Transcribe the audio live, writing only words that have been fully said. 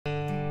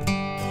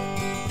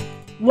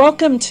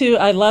Welcome to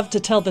I Love to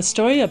Tell the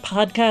Story, a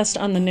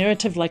podcast on the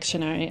Narrative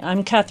Lectionary.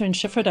 I'm Catherine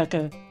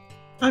Schifferdecker.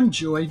 I'm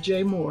Joy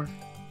J. Moore.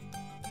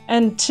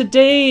 And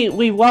today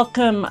we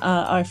welcome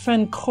our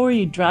friend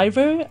Cory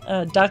Driver,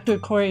 Dr.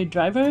 Cory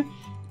Driver.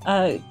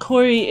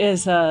 Cory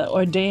is an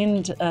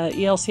ordained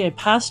ELCA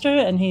pastor,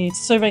 and he's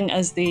serving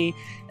as the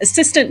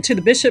assistant to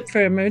the bishop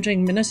for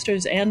emerging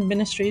ministers and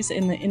ministries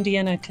in the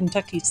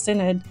Indiana-Kentucky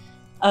Synod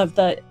of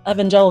the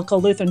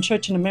Evangelical Lutheran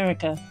Church in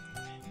America.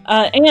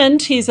 And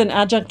he's an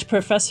adjunct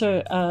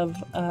professor of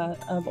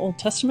Old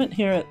Testament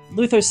here at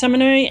Luther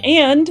Seminary,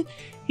 and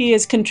he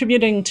is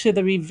contributing to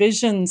the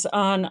revisions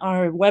on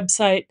our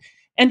website,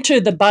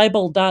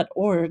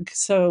 enterthebible.org.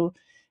 So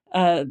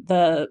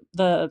that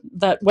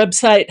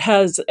website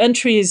has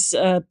entries,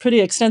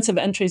 pretty extensive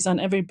entries on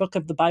every book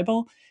of the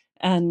Bible,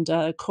 and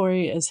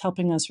Cory is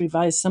helping us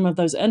revise some of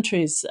those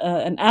entries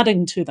and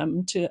adding to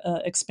them, to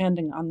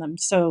expanding on them.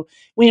 So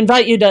we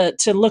invite you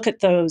to look at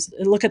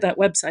that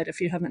website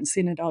if you haven't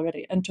seen it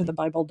already,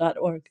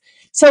 enterthebible.org.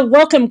 So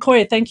welcome,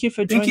 Cory. Thank you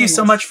for joining us. Thank you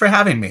so much for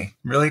having me.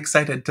 I'm really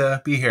excited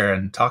to be here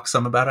and talk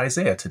some about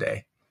Isaiah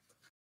today.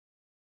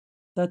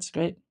 That's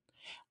great.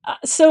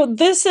 So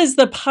this is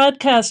the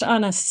podcast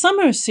on a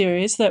summer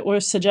series that we're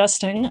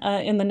suggesting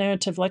in the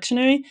Narrative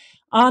Lectionary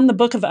on the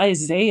book of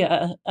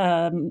Isaiah.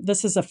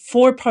 This is a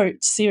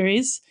 4-part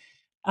series.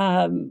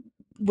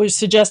 We're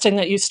suggesting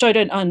that you start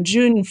it on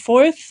June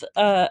 4th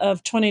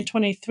of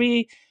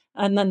 2023,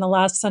 and then the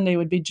last Sunday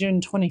would be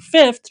June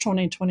 25th,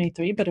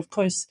 2023. But of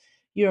course,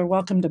 you are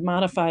welcome to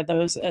modify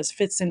those as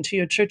fits into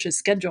your church's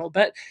schedule.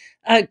 But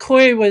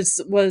Cory was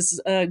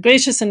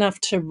gracious enough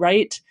to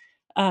write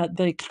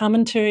the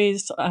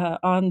commentaries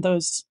on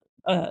those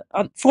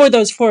for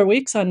those 4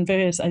 weeks on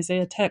various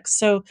Isaiah texts.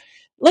 So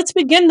let's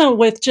begin though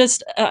with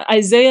just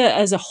Isaiah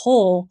as a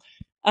whole.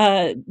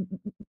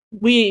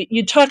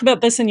 You talk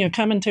about this in your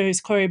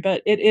commentaries, Cory,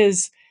 but it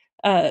is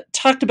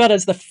talked about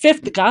as the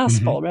 5th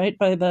gospel, right,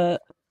 by the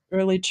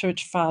early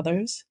church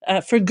fathers,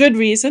 for good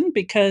reason,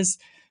 because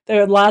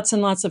there are lots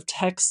and lots of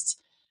texts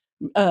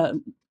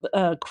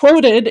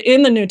quoted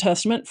in the New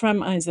Testament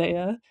from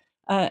Isaiah.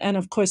 And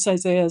of course,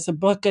 Isaiah is a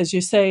book, as you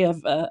say,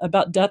 of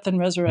about death and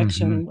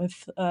resurrection,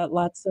 with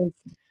lots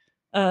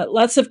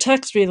of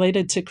text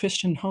related to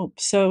Christian hope.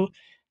 So,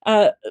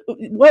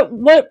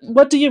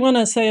 what do you want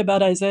to say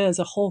about Isaiah as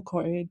a whole,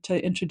 Cory, to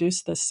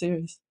introduce this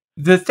series?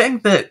 The thing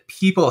that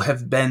people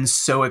have been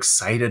so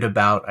excited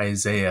about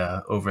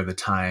Isaiah over the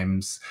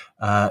times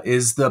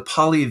is the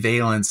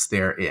polyvalence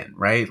therein,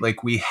 right?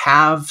 Like, we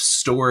have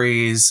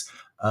stories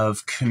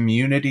of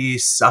community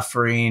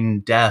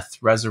suffering, death,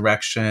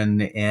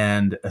 resurrection,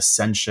 and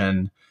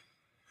ascension.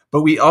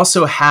 But we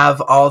also have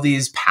all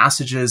these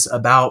passages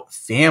about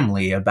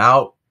family,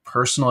 about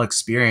personal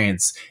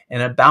experience,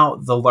 and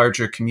about the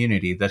larger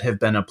community that have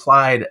been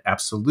applied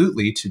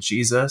absolutely to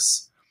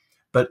Jesus,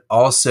 but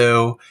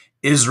also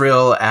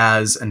Israel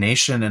as a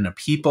nation and a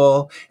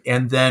people,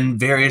 and then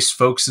various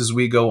folks as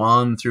we go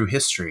on through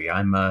history.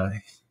 I'm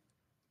a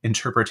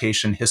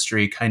interpretation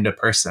history kind of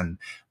person.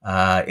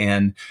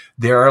 And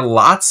there are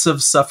lots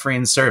of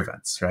suffering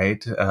servants,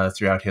 right,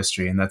 throughout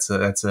history. And that's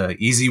a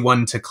easy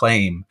one to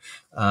claim,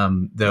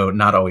 though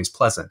not always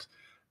pleasant.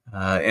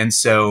 And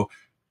so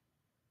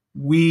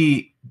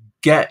we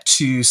get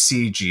to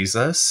see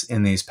Jesus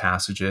in these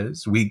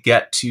passages. We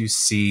get to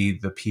see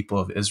the people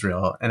of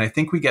Israel. And I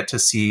think we get to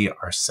see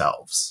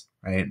ourselves,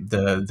 right?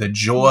 The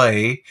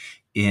joy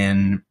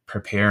in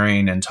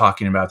preparing and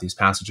talking about these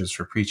passages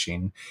for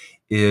preaching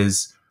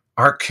is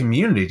our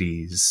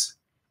communities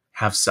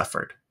have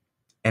suffered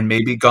and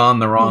maybe gone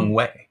the wrong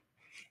way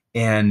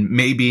and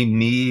maybe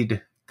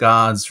need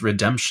God's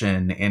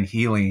redemption and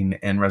healing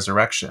and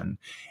resurrection.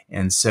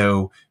 And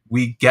so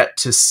we get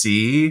to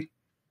see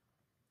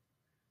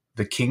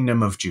the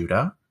kingdom of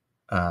Judah.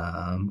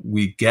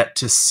 We get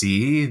to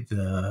see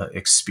the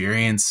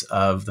experience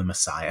of the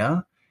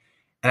Messiah.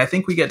 And I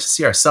think we get to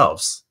see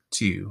ourselves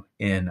too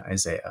in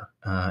Isaiah.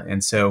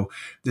 And so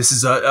this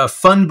is a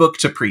fun book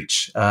to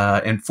preach.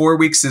 And 4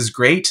 weeks is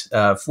great.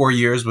 4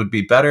 years would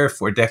be better.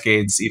 4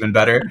 decades, even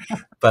better.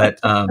 But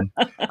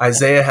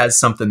Isaiah has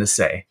something to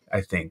say,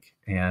 I think.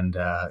 And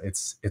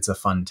it's a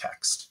fun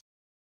text.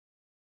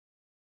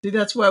 See,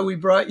 that's why we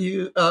brought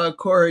you,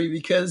 Cory,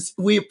 because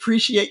we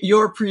appreciate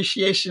your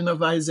appreciation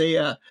of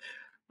Isaiah.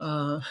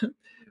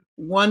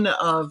 One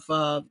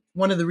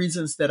of the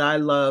reasons that I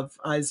love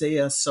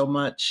Isaiah so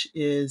much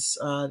is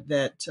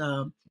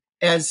that,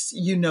 as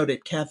you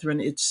noted,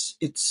 Catherine, it's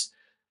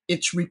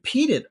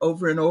repeated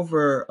over and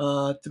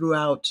over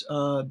throughout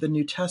the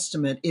New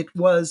Testament. It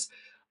was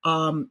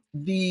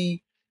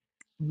the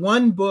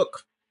one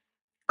book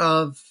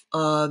of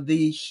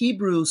the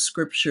Hebrew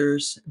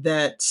scriptures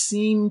that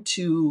seem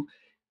to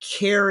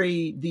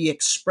carry the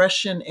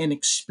expression and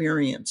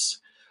experience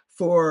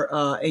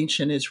for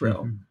ancient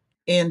Israel.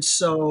 And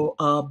so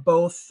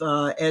both,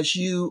 as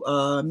you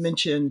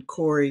mentioned,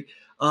 Cory,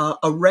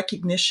 a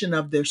recognition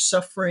of their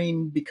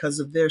suffering because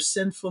of their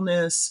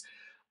sinfulness,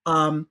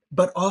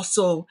 but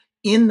also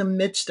in the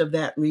midst of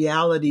that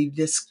reality,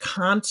 this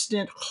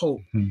constant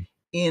hope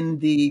in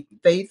the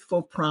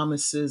faithful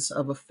promises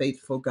of a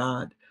faithful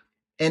God.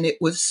 And it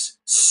was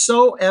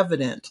so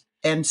evident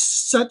and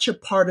such a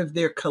part of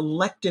their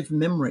collective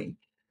memory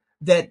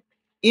that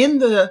in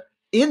the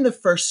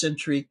first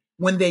century,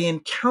 when they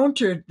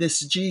encountered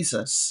this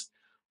Jesus,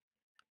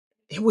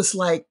 it was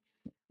like,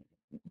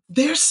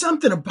 there's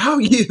something about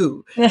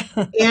you.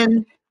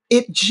 And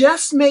it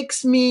just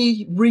makes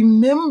me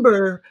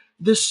remember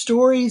the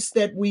stories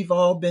that we've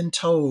all been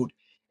told.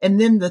 And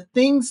then the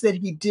things that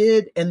he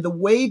did and the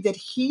way that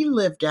he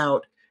lived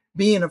out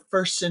being a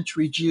first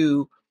century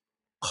Jew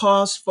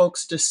caused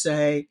folks to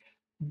say,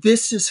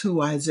 this is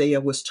who Isaiah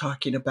was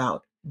talking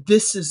about.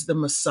 This is the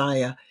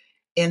Messiah.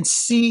 And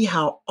see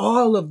how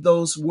all of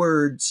those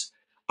words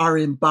are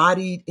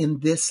embodied in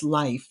this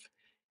life.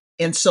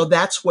 And so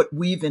that's what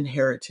we've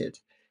inherited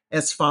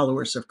as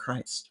followers of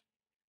Christ.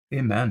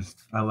 Amen.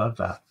 I love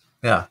that.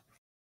 Yeah.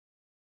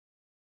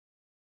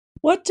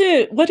 What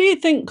do you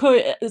think,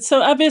 Cory?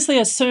 So obviously,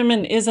 a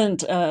sermon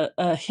isn't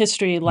a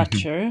history Mhm.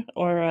 lecture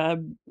or a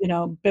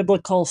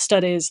biblical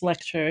studies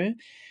lecture,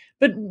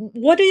 but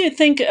what do you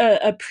think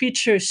a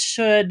preacher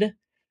should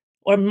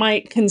or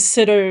might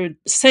consider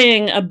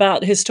saying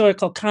about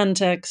historical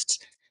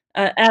context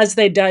as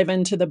they dive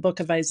into the book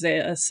of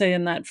Isaiah, say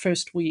in that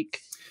first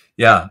week?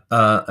 Yeah,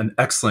 an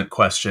excellent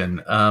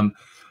question.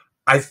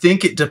 I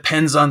think it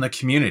depends on the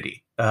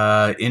community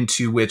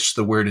into which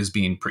the word is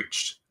being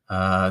preached.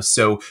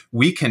 So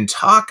we can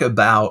talk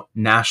about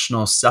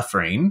national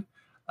suffering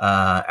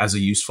as a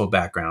useful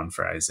background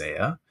for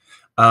Isaiah.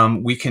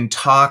 We can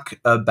talk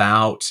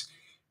about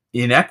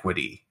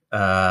inequity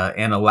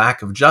and a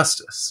lack of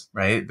justice,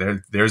 right?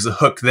 There's a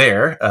hook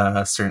there,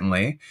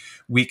 certainly.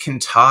 We can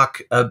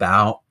talk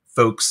about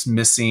folks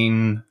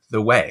missing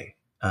the way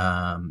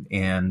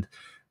and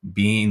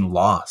being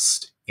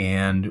lost.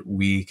 And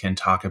we can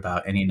talk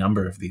about any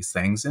number of these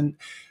things. And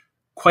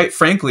quite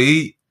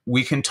frankly,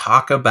 we can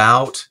talk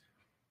about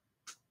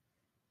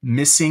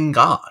missing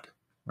God,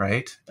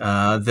 right?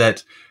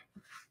 That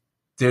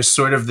there's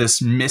sort of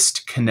this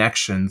missed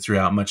connection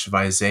throughout much of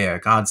Isaiah.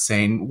 God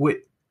saying,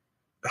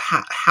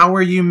 how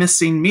are you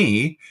missing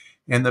me?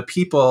 And the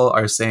people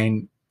are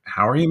saying,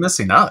 how are you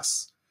missing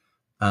us?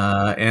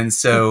 And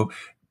so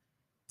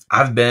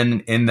I've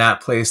been in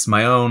that place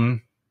my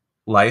own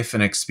life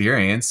and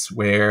experience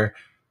where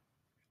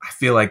I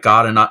feel like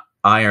God and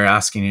I are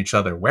asking each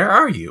other, where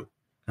are you?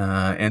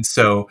 And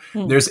so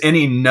Hmm. there's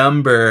any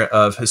number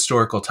of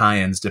historical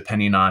tie-ins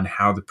depending on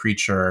how the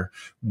preacher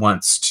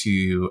wants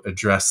to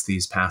address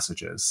these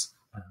passages.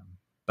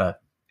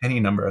 But any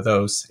number of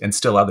those and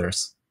still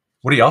others.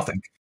 What do y'all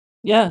think?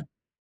 Yeah.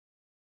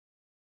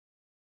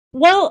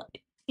 Well,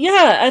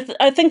 yeah,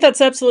 I think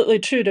that's absolutely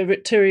true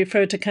to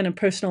refer to kind of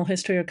personal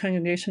history or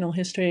congregational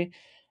history.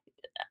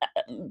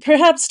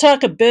 Perhaps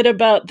talk a bit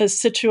about the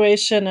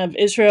situation of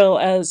Israel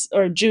as,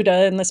 or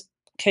Judah in this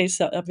case,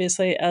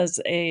 obviously, as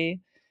a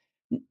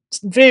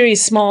very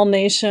small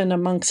nation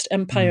amongst Mm.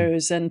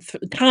 empires and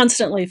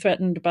constantly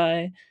threatened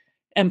by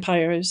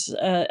empires,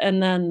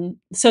 and then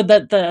so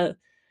that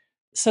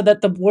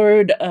the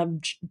word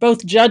of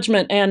both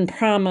judgment and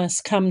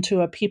promise come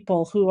to a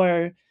people who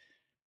are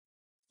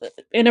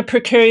in a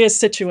precarious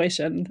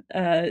situation,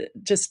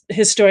 just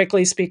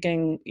historically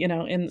speaking,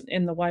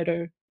 in the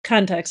wider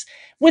context,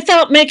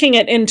 without making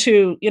it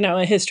into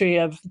a history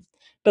of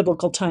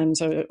biblical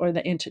times or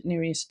the ancient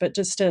Near East, but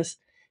just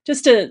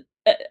to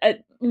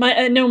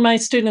I know my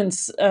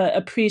students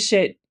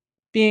appreciate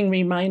being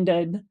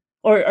reminded,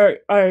 or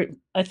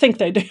I think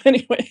they do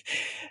anyway,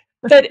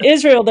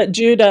 that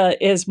Judah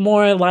is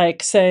more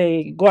like,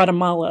 say,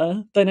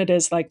 Guatemala than it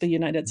is like the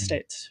United Mm.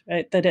 States,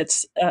 right? That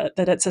it's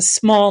a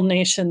small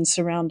nation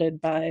surrounded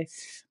by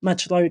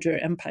much larger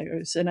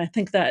empires, and I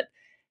think that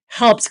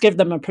helps give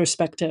them a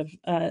perspective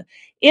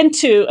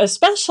into,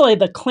 especially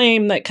the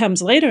claim that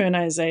comes later in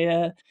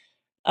Isaiah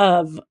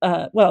of,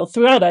 well,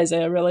 throughout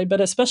Isaiah really,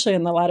 but especially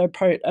in the latter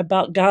part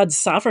about God's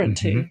Mm-hmm.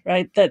 sovereignty,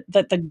 right? That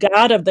the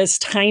God of this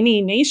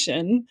tiny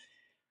nation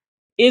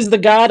is the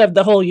God of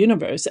the whole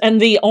universe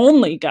and the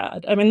only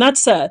God. I mean,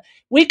 that's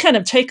we kind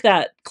of take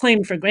that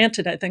claim for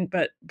granted, I think,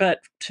 but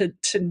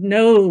to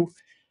know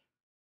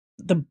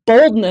the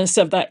boldness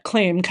of that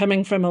claim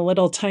coming from a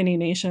little tiny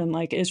nation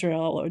like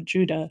Israel or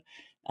Judah,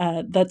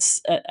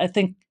 that's I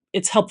think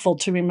it's helpful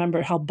to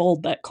remember how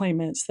bold that claim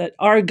is, that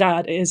our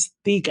God is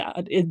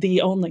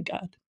the only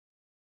God.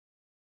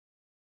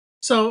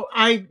 So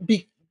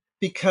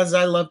because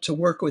I love to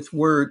work with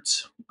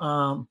words,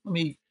 let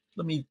me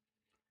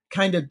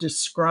kind of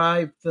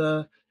describe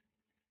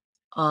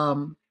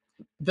um,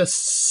 the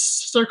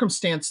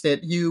circumstance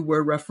that you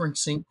were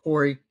referencing,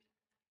 Cory,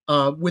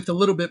 with a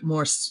little bit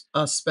more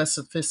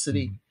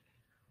specificity. Mm-hmm.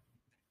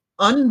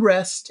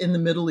 Unrest in the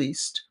Middle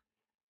East,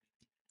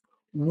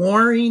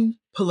 warring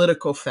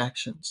political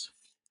factions,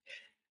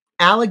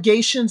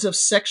 allegations of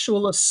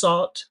sexual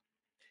assault,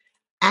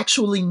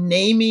 actually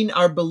naming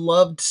our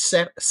beloved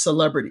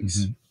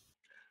celebrities, Mm-hmm.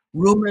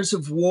 rumors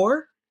of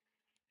war,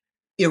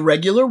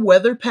 irregular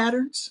weather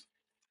patterns,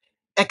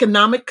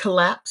 economic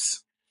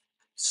collapse,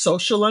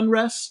 social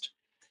unrest,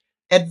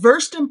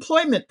 adverse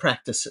employment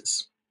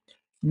practices,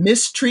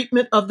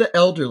 mistreatment of the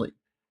elderly,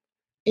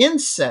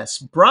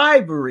 incest,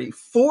 bribery,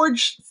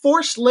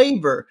 forced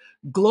labor,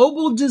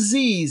 global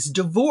disease,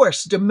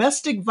 divorce,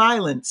 domestic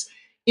violence,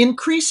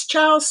 increased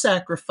child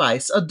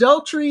sacrifice,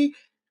 adultery,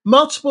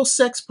 multiple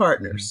sex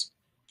partners.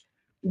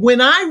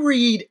 When I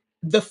read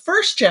the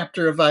first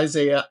chapter of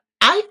Isaiah,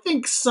 I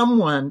think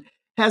someone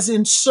has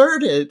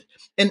inserted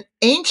an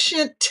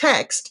ancient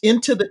text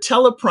into the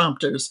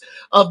teleprompters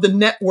of the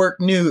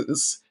network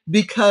news,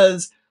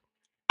 because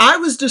I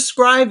was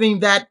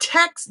describing that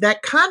text,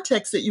 that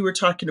context that you were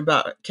talking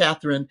about,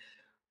 Catherine,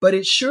 but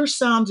it sure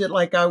sounded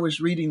like I was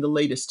reading the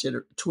latest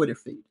Twitter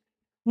feed.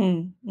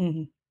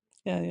 Mm-hmm.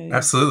 Yeah.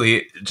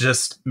 Absolutely.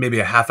 Just maybe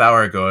a half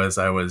hour ago, as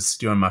I was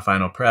doing my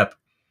final prep,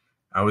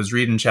 I was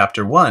reading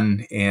chapter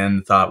 1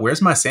 and thought,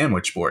 where's my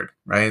sandwich board?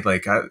 Right?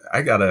 Like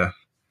I gotta,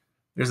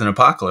 there's an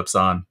apocalypse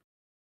on.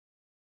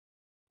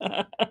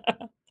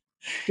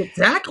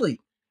 Exactly.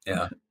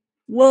 Yeah.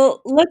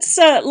 Well,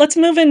 let's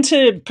move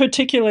into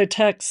particular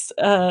texts.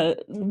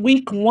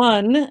 Week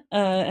 1,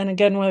 and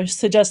again, we're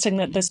suggesting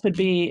that this would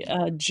be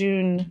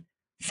June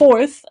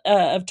 4th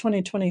of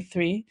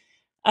 2023.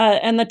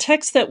 And the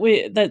text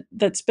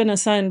that's been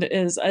assigned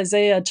is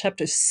Isaiah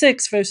chapter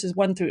 6, verses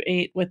 1 through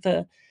 8, with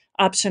the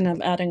option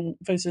of adding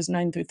verses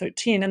 9 through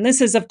 13. And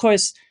this is, of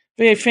course,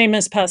 a very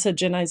famous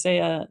passage in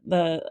Isaiah,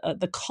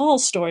 the call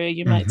story,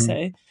 you might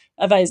say,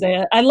 of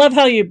Isaiah. I love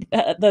how you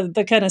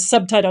the kind of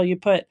subtitle you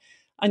put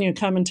on your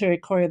commentary,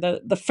 Cory.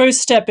 The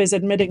first step is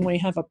admitting we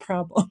have a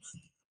problem.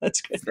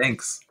 That's good.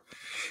 Thanks.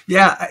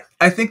 Yeah,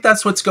 I think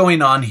that's what's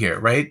going on here,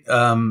 right?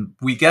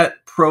 We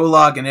get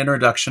prologue and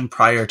introduction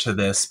prior to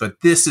this,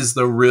 but this is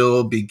the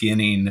real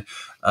beginning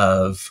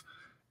of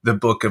the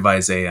book of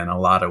Isaiah in a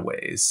lot of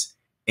ways.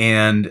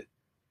 And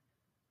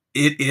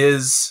it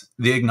is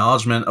the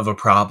acknowledgement of a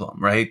problem,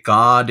 right?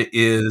 God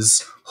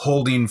is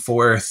holding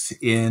forth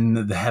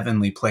in the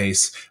heavenly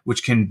place,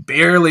 which can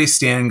barely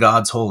stand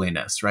God's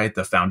holiness, right?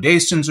 The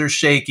foundations are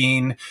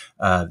shaking,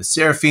 the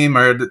seraphim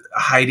are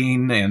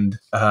hiding and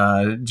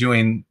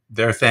doing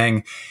their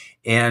thing.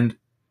 And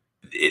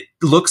it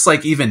looks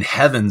like even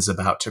heaven's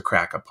about to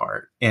crack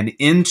apart. And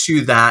into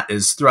that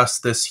is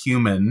thrust this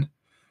human,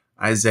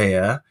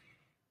 Isaiah.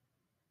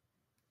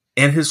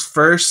 And his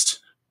first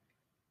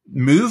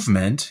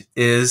movement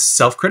is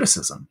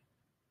self-criticism.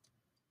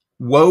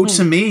 Woe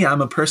to me,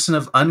 I'm a person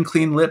of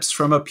unclean lips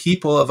from a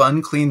people of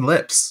unclean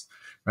lips,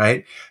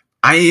 right?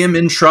 I am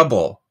in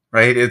trouble,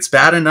 right? It's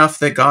bad enough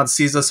that God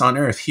sees us on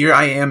earth. Here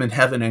I am in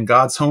heaven, in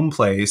God's home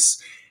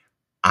place.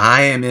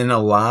 I am in a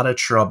lot of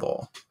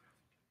trouble.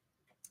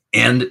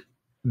 And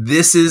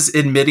this is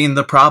admitting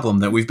the problem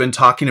that we've been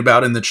talking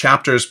about in the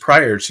chapters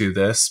prior to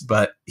this,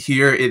 but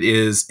here it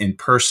is in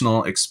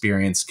personal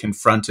experience,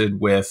 confronted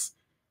with,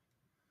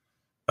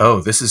 oh,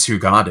 this is who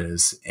God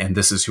is, and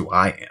this is who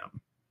I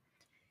am.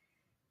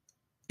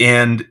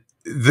 And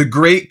the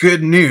great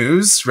good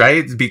news,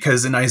 right?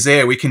 Because in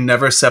Isaiah, we can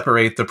never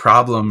separate the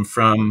problem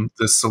from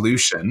the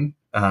solution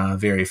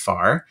very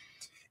far,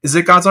 is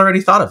that God's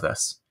already thought of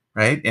this,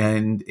 right?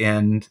 And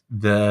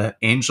the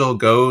angel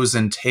goes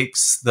and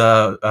takes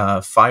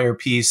the fire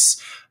piece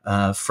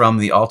from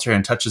the altar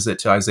and touches it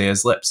to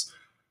Isaiah's lips.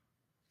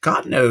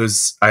 God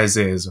knows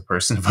Isaiah is a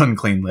person of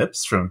unclean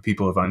lips, from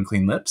people of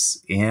unclean lips,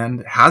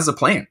 and has a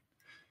plan.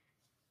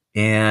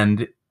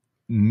 And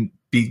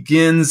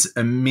begins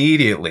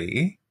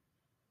immediately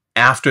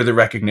after the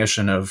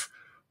recognition of,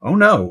 oh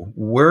no,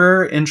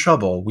 we're in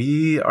trouble.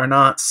 We are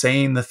not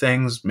saying the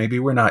things, maybe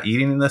we're not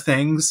eating the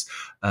things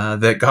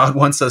that God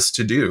wants us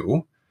to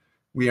do.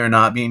 We are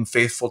not being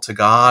faithful to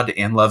God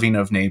and loving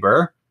of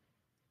neighbor.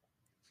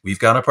 We've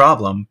got a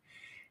problem.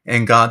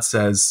 And God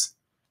says,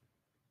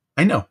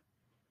 I know.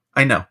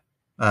 And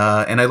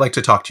I'd like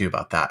to talk to you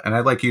about that. And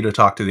I'd like you to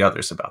talk to the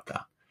others about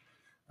that.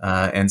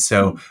 And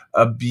so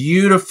a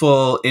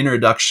beautiful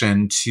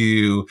introduction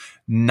to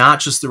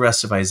not just the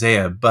rest of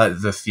Isaiah,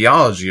 but the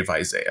theology of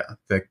Isaiah,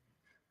 that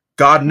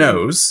God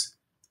knows,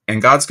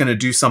 and God's going to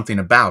do something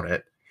about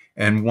it,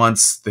 and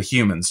wants the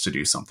humans to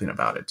do something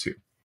about it too.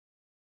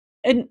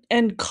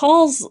 And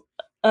calls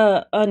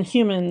on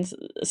humans.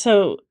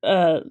 So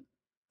I'm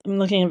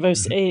looking at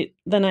verse 8.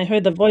 Then I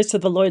heard the voice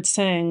of the Lord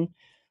saying,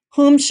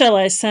 whom shall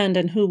I send,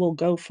 and who will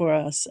go for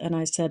us? And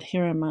I said,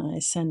 here am I,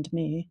 send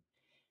me.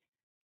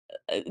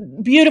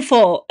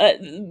 Beautiful.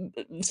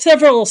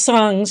 Several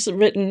songs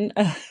written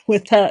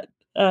with that,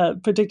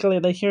 particularly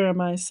the here am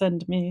I,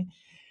 send me.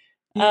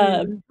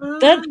 Here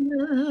That,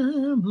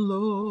 I am,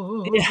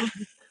 Lord.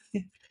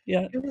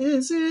 yeah.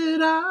 Is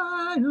it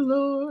I,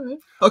 Lord?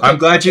 Okay, I'm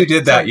glad you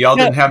did that. Sorry. Y'all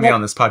didn't have me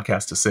on this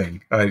podcast to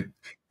sing. That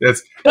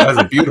was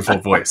a beautiful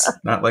voice,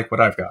 not like what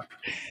I've got.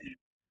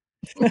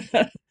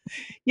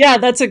 Yeah,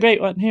 that's a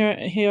great one.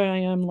 Here I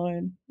am,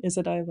 Lord. Is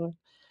it I, Lord?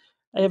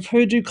 I have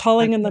heard you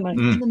calling in the night.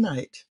 In the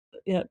night.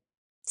 Yeah.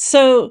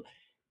 So,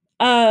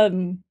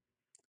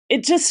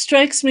 it just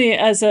strikes me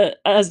as a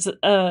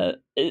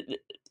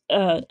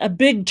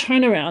big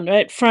turnaround,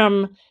 right?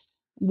 From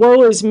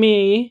woe is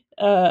me,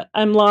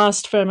 I'm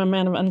lost, for I'm a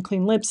man of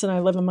unclean lips, and I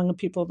live among a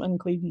people of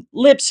unclean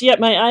lips, yet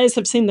my eyes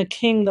have seen the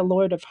King, the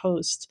Lord of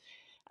hosts.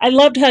 I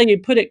loved how you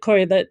put it,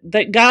 Cory,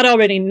 that God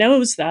already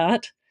knows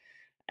that,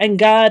 and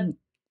God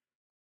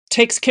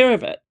takes care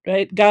of it,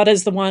 right? God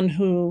is the one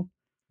who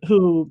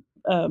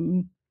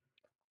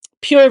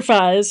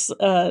purifies.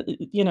 Now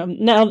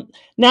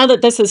that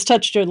this has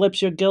touched your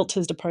lips, your guilt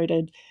has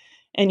departed,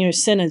 and your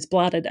sin is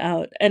blotted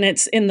out. And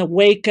it's in the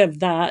wake of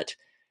that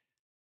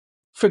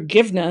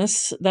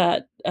forgiveness,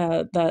 that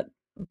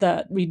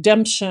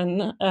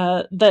redemption,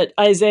 that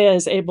Isaiah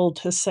is able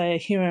to say,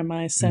 "Here am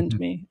I, send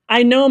me."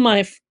 I know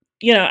my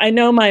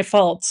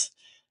faults.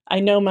 I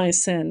know my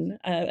sin,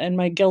 and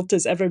my guilt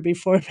is ever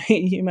before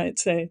me, you might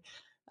say.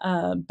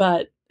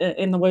 But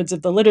in the words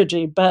of the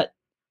liturgy, but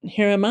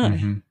here am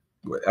I.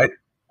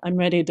 I'm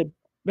ready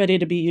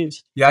to be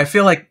used. Yeah, I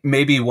feel like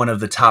maybe one of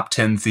the top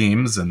 10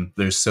 themes, and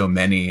there's so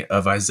many,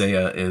 of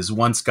Isaiah is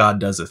once God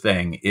does a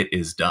thing, it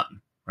is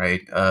done,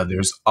 right?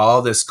 There's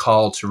all this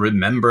call to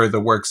remember the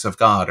works of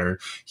God, or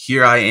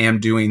here I am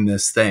doing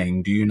this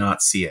thing. Do you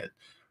not see it,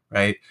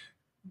 right?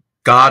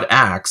 God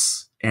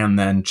acts, and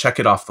then check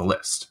it off the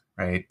list,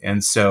 right?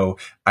 And so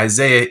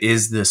Isaiah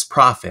is this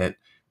prophet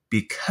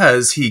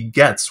because he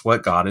gets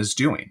what God is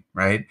doing,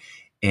 right?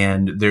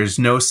 And there's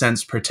no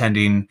sense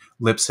pretending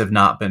lips have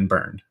not been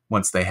burned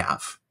once they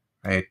have,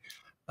 right?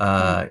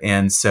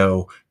 And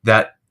so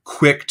that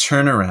quick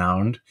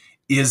turnaround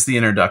is the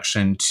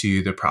introduction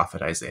to the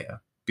prophet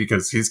Isaiah,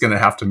 because he's going to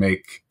have to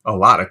make a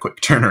lot of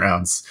quick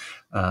turnarounds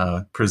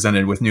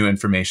presented with new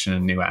information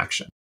and new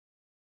action.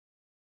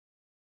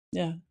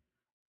 Yeah.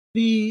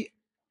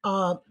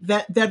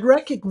 That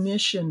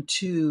recognition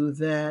too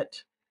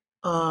that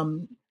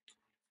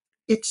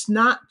it's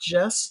not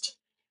just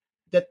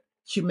that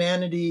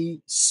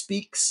humanity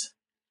speaks,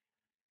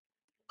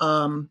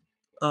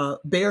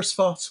 bears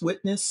false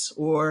witness,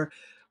 or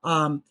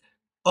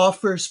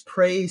offers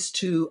praise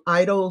to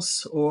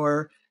idols,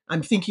 or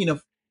I'm thinking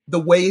of the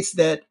ways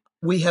that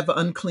we have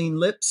unclean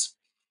lips.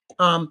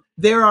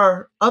 There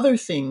are other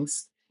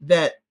things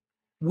that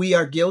we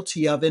are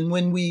guilty of, and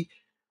when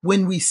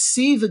we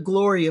see the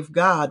glory of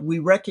God, we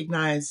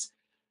recognize,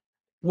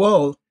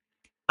 whoa,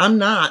 I'm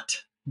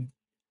not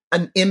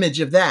an image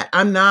of that.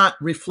 I'm not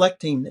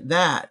reflecting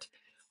that.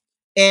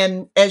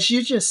 And as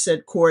you just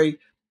said, Cory,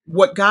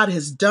 what God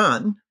has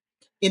done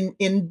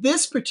in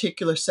this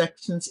particular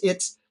sections,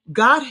 it's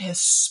God has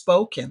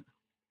spoken,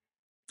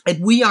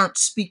 and we aren't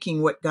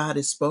speaking what God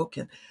has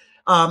spoken.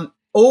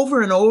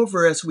 Over and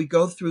over as we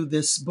go through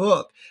this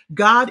book,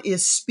 God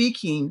is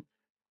speaking,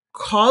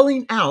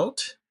 calling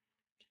out,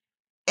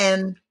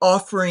 and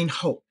offering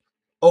hope,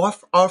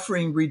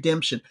 offering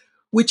redemption,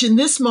 which in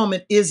this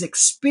moment is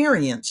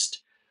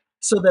experienced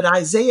so that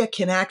Isaiah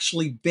can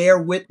actually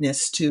bear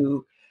witness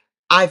to,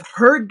 I've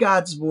heard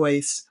God's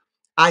voice,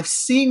 I've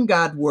seen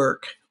God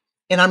work,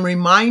 and I'm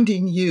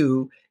reminding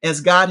you,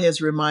 as God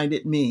has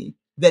reminded me,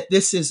 that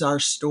this is our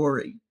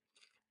story.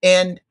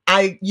 And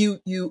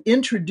you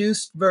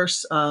introduced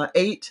verse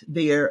 8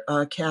 there,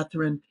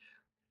 Catherine.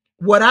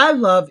 What I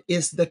love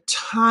is the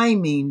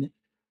timing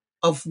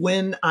of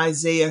when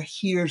Isaiah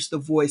hears the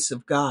voice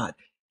of God.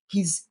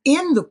 He's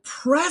in the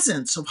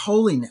presence of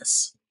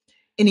holiness,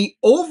 and he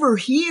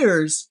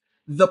overhears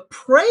the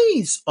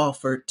praise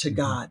offered to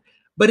God.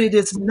 But it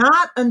is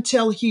not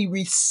until he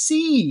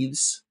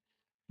receives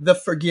the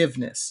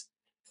forgiveness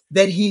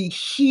that he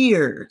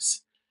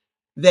hears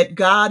that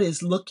God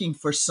is looking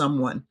for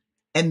someone.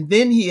 And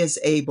then he is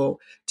able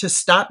to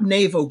stop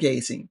navel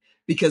gazing,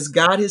 because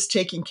God has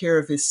taken care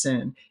of his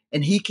sin,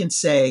 and he can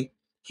say,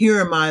 "Here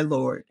am I,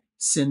 Lord,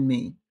 send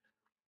me."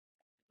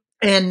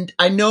 And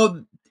I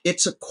know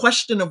it's a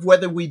question of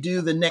whether we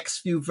do the next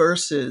few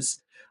verses.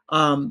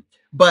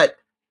 But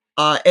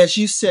as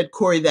you said,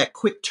 Cory, that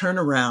quick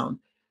turnaround,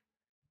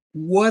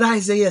 what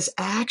Isaiah is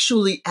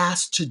actually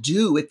asked to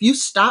do, if you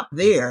stop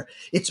there,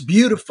 it's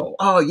beautiful.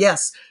 Oh,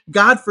 yes,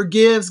 God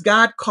forgives,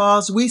 God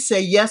calls, we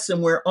say yes,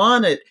 and we're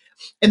on it.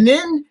 And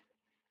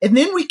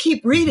then we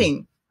keep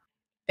reading.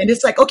 And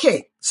it's like,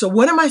 okay, so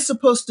what am I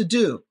supposed to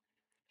do?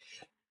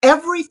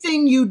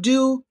 Everything you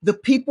do, the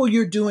people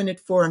you're doing it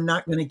for are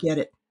not going to get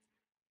it.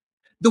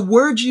 The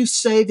words you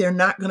say, they're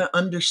not going to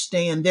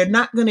understand. They're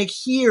not going to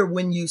hear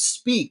when you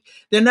speak.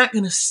 They're not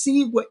going to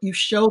see what you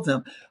show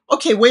them.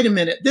 Okay, wait a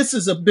minute. This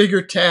is a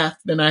bigger task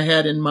than I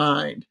had in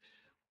mind.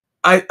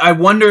 I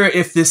wonder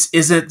if this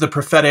isn't the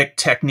prophetic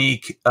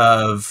technique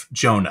of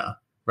Jonah,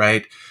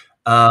 right?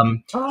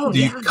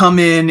 You come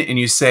in and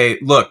you say,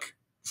 look,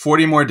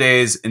 40 more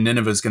days and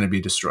Nineveh is going to be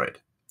destroyed.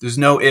 There's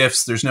no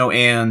ifs, there's no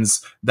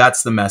ands.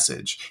 That's the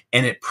message.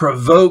 And it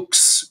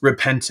provokes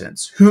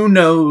repentance. Who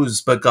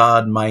knows, but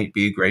God might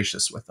be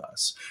gracious with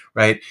us,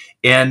 right?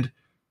 And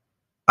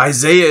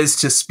Isaiah is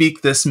to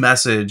speak this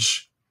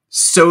message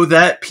so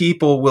that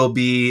people will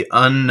be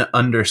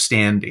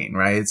ununderstanding,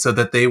 right? So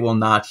that they will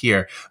not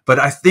hear. But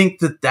I think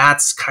that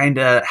that's kind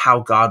of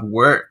how God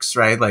works,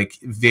 right? Like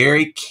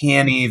very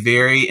canny,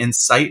 very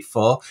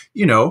insightful,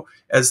 you know,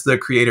 as the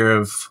creator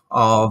of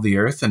all the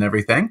earth and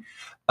everything,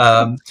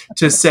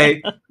 to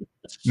say,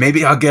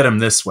 maybe I'll get them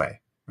this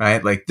way,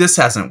 right? Like this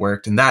hasn't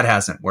worked and that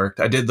hasn't worked.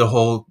 I did the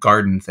whole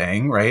garden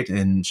thing, right,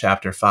 in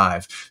chapter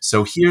 5.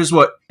 So here's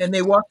what, And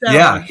they walked out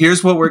yeah, on it.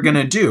 here's what we're going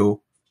to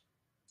do.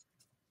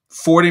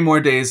 40 more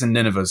days and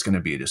Nineveh is going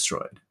to be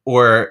destroyed,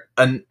 or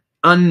an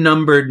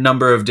unnumbered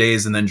number of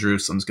days and then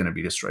Jerusalem's going to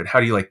be destroyed. How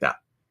do you like that?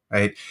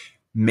 Right?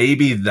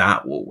 Maybe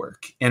that will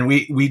work. And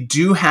we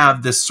do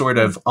have this sort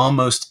of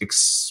almost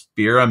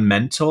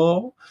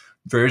experimental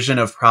version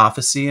of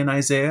prophecy in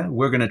Isaiah.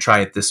 We're going to try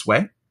it this way.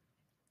 And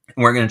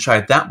we're going to try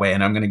it that way.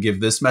 And I'm going to give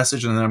this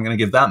message and then I'm going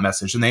to give that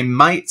message. And they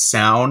might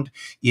sound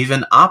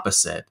even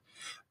opposite.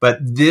 But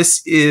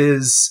this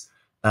is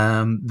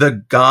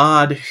the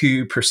God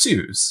who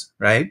pursues,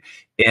 right?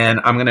 And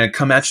I'm going to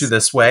come at you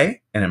this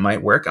way, and it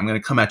might work. I'm going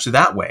to come at you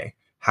that way.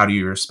 How do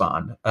you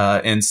respond?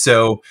 And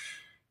so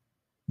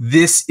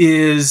this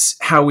is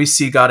how we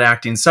see God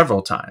acting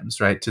several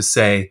times, right? To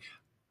say,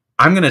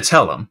 I'm going to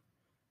tell them,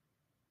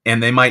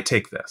 and they might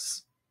take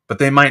this, but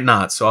they might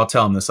not. So I'll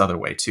tell them this other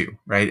way too,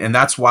 right? And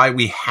that's why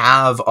we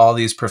have all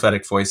these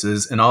prophetic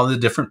voices and all the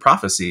different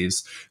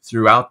prophecies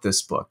throughout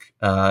this book.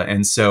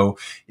 And so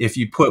if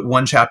you put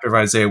one chapter of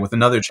Isaiah with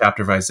another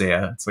chapter of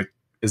Isaiah, it's like,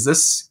 is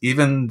this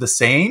even the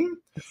same?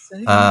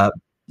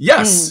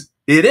 Yes,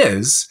 it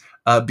is,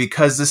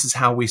 because this is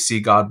how we see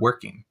God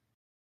working.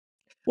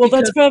 Well,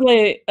 that's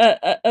probably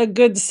a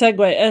good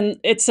segue, and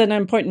it's an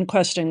important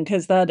question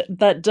because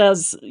that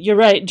does. You're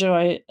right,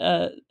 Joy.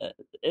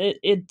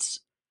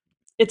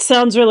 It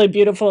sounds really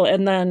beautiful,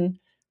 and then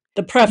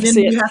the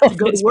prophecy you have to itself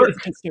go to is work. really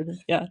disturbing.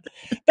 Yeah,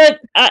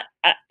 but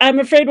I'm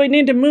afraid we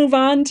need to move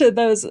on to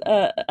those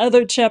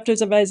other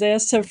chapters of Isaiah.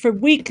 So for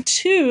week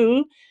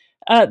 2,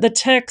 the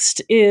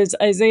text is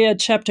Isaiah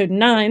chapter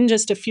 9,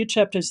 just a few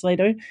chapters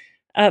later,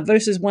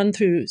 verses 1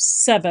 through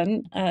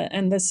 7,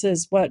 and this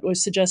is what we're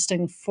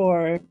suggesting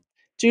for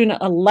June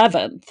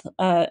 11th,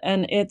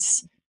 and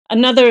it's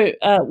another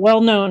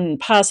well-known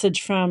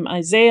passage from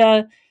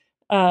Isaiah.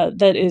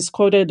 That is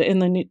quoted in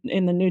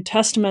the New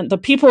Testament. The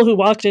people who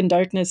walked in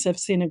darkness have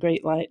seen a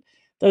great light.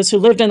 Those who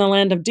lived in the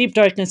land of deep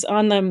darkness,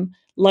 on them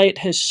light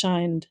has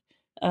shined,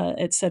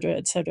 etc.,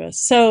 etc.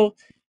 So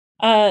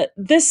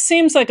this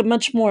seems like a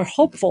much more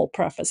hopeful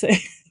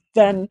prophecy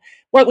than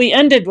what we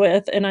ended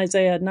with in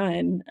Isaiah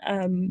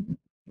 9.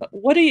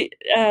 What do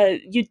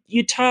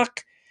you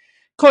talk,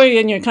 Cory,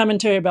 in your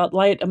commentary about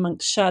light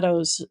amongst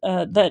shadows,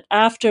 that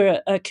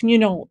after a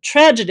communal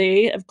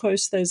tragedy, of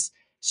course, there's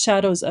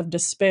shadows of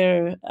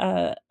despair,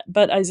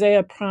 but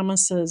Isaiah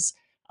promises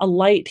a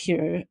light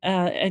here.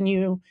 And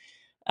you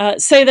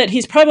say that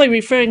he's probably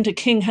referring to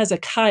King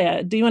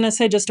Hezekiah. Do you want to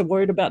say just a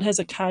word about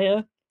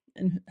Hezekiah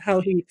and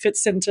how he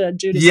fits into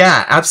Judah's?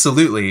 Yeah,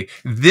 absolutely.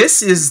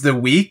 This is the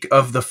week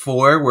of the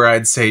 4 where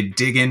I'd say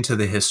dig into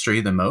the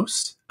history the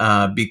most,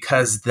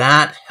 because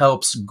that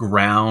helps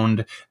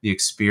ground the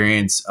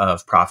experience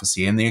of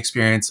prophecy and the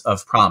experience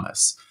of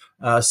promise.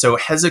 So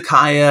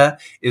Hezekiah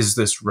is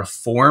this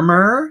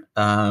reformer,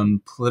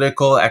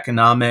 political,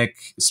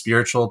 economic,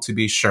 spiritual, to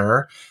be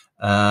sure,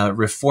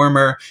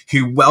 reformer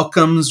who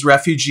welcomes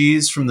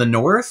refugees from the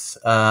north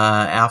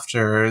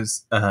after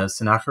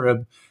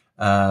Sennacherib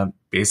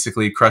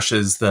basically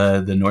crushes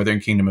the northern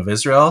kingdom of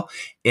Israel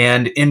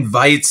and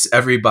invites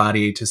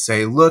everybody to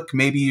say, look,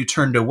 maybe you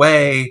turned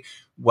away,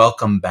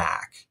 welcome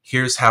back.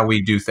 Here's how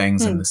we do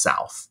things in the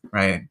South,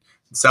 right?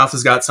 The South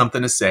has got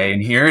something to say,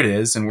 and here it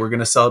is, and we're going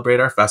to celebrate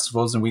our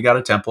festivals, and we got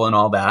a temple and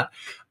all that.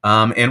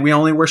 And we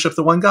only worship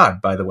the one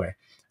God, by the way.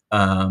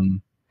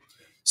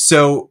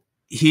 So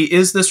he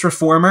is this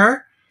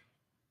reformer,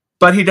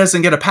 but he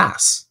doesn't get a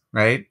pass,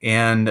 right?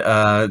 And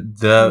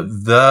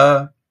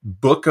the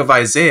book of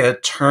Isaiah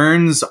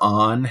turns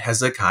on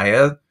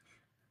Hezekiah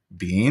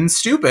being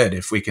stupid,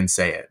 if we can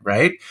say it,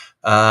 right?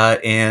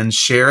 And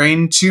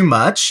sharing too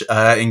much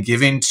and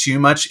giving too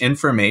much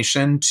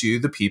information to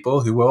the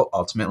people who will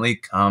ultimately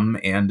come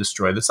and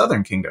destroy the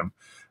southern kingdom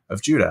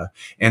of Judah.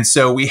 And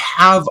so we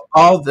have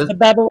all the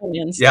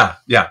Babylonians. Yeah.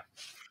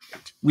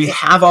 We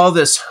have all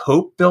this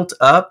hope built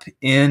up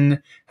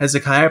in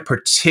Hezekiah,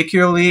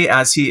 particularly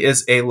as he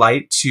is a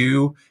light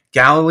to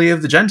Galilee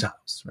of the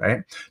Gentiles,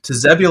 right? To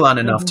Zebulun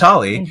and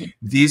Naphtali,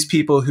 these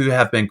people who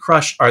have been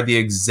crushed are the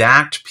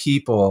exact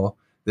people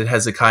that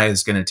Hezekiah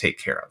is going to take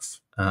care of.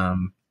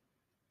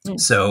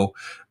 So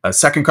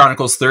 2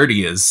 Chronicles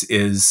 30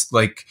 is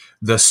like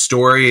the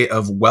story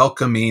of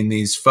welcoming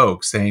these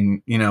folks,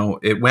 saying, you know,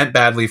 it went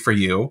badly for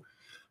you.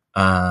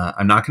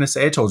 I'm not going to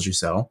say I told you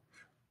so,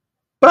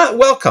 but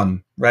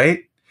welcome,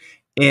 right?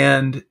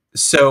 And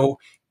so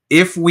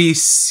if we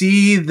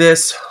see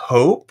this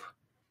hope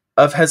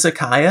of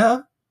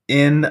Hezekiah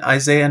in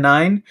Isaiah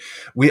 9,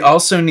 we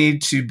also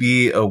need to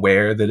be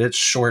aware that it's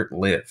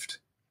short-lived,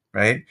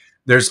 right?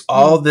 There's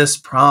all this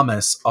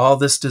promise, all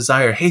this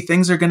desire. Hey,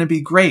 things are going to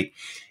be great.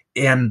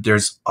 And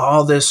there's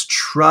all this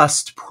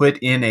trust put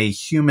in a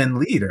human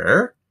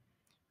leader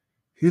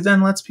who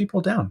then lets people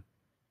down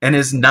and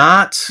is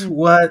not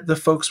what the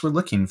folks were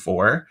looking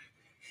for.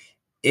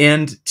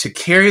 And to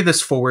carry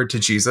this forward to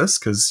Jesus,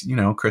 because, you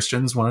know,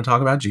 Christians want to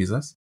talk about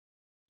Jesus.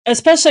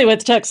 Especially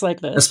with texts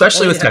like this.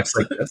 Especially Oh, with yeah. texts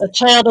like this. A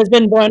child has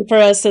been born for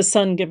us, a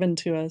son given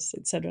to us,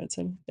 etc.,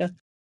 etc. Yeah.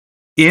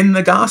 In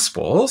the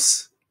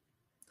Gospels,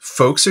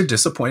 folks are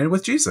disappointed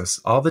with Jesus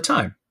all the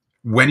time.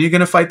 When are you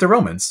going to fight the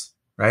Romans,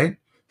 right?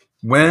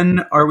 When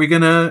are we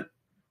going to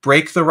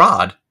break the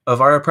rod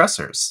of our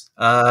oppressors?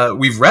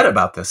 We've read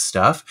about this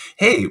stuff.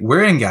 Hey,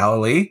 we're in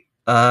Galilee.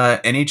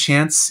 Any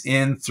chance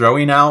in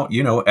throwing out,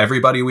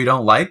 everybody we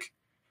don't like?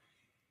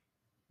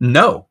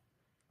 No,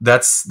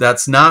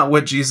 that's not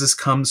what Jesus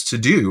comes to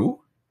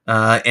do.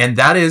 And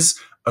that is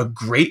a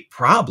great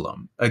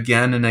problem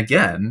again and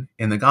again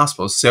in the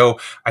Gospels. So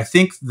I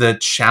think the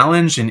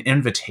challenge and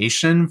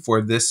invitation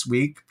for this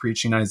week,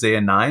 preaching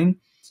Isaiah 9,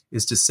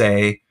 is to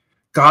say,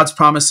 God's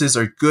promises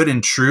are good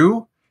and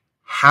true.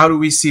 How do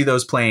we see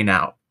those playing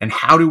out? And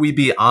how do we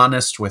be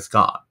honest with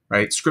God,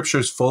 right? Scripture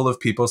is full of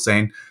people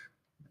saying,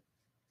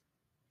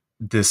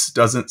 this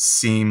doesn't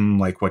seem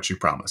like what you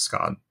promised,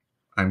 God.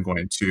 I'm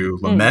going to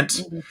lament.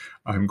 Mm-hmm.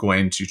 I'm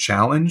going to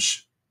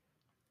challenge.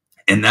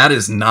 And that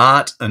is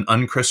not an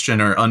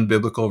unchristian or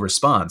unbiblical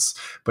response,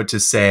 but to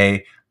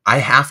say, I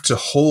have to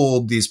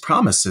hold these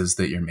promises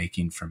that you're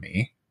making for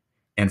me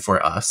and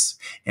for us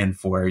and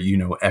for,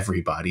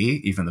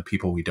 everybody, even the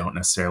people we don't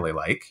necessarily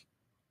like.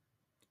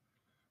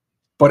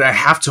 But I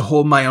have to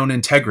hold my own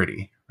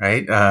integrity,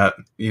 right?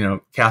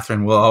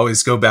 Catherine will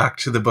always go back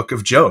to the book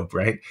of Job,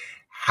 right?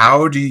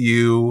 How do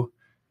you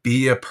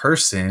be a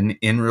person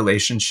in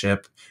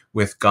relationship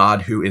with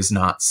God who is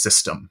not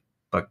system,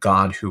 but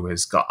God who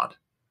is God,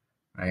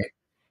 right?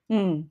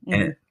 Mm-hmm.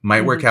 And it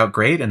might work out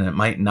great and it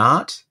might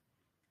not.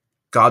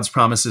 God's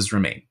promises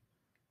remain.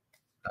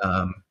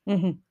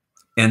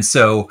 And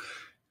so,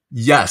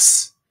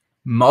 yes,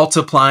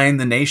 multiplying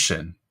the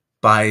nation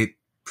by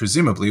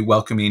presumably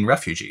welcoming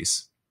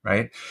refugees,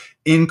 right?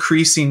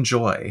 Increasing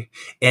joy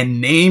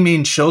and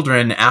naming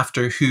children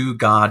after who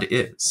God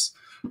is.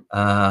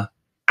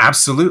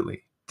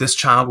 Absolutely. This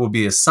child will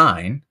be a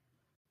sign.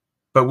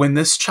 But when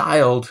this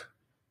child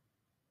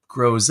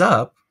grows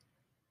up,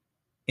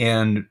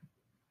 and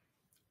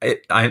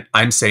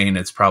I'm saying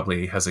it's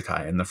probably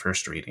Hezekiah in the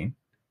first reading,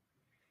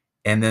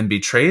 and then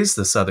betrays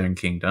the southern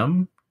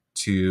kingdom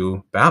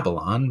to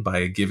Babylon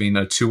by giving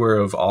a tour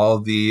of all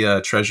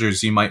the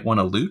treasures you might want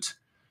to loot.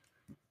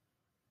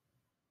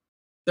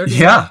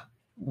 39. Yeah.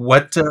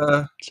 What do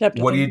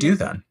you do 39.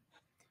 then?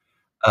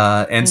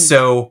 And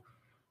so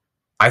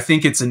I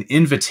think it's an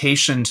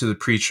invitation to the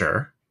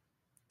preacher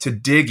to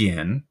dig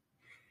in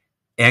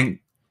and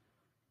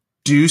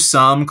do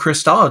some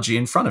Christology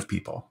in front of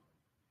people.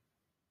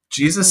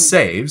 Jesus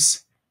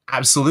saves,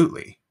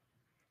 absolutely.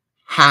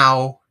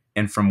 How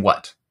and from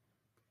what?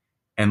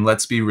 And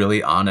let's be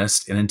really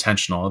honest and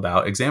intentional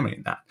about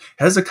examining that.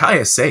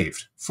 Hezekiah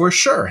saved. For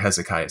sure,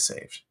 Hezekiah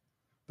saved.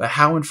 But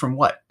how and from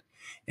what?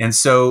 And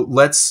so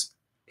let's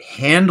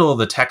handle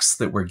the texts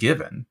that we're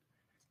given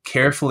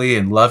carefully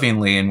and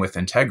lovingly and with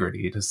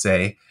integrity to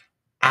say,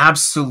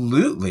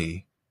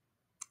 absolutely,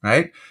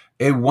 right?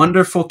 A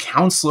wonderful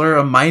counselor,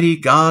 a mighty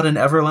God, an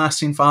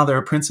everlasting Father,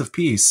 a Prince of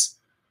Peace.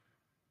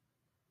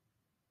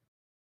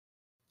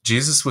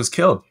 Jesus was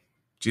killed.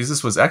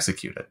 Jesus was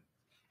executed.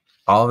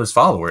 All of his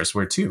followers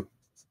were too,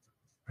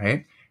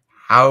 right?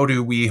 How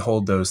do we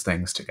hold those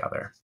things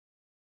together?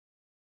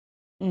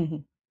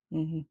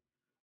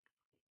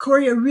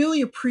 Cory, I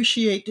really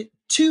appreciate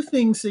two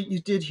things that you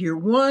did here.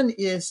 One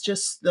is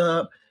just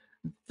the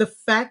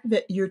fact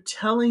that you're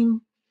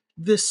telling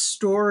this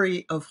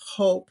story of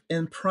hope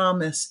and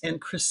promise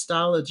and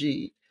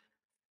Christology,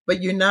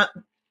 but you're not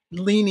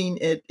leaning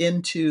it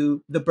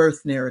into the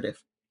birth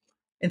narrative.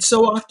 And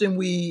so often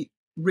we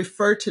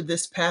refer to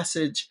this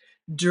passage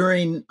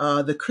during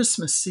the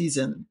Christmas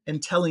season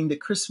and telling the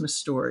Christmas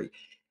story.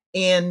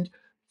 And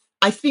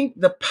I think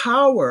the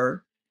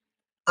power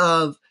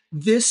of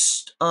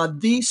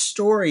these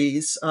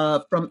stories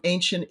from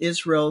ancient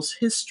Israel's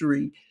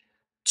history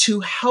to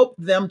help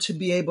them to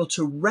be able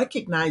to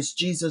recognize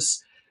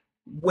Jesus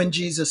when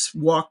Jesus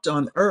walked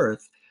on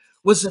earth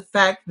was the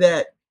fact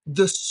that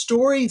the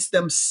stories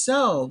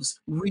themselves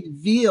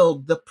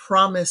revealed the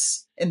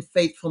promise and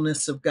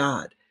faithfulness of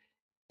God.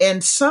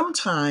 And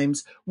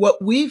sometimes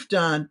what we've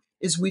done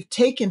is we've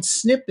taken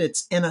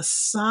snippets and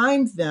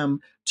assigned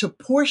them to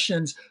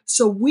portions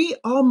so we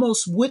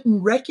almost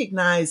wouldn't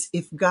recognize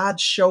if God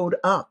showed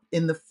up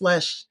in the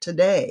flesh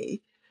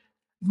today,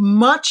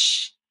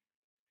 much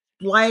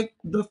like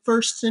the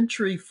first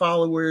century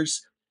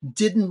followers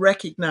didn't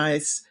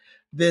recognize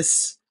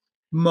this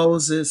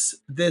Moses,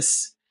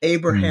 this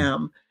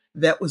Abraham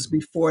that was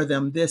before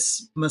them,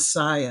 this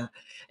Messiah.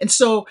 And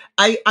so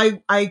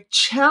I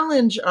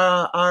challenge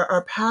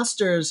our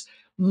pastors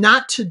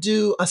not to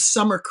do a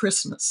summer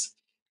Christmas,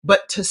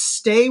 but to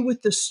stay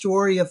with the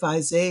story of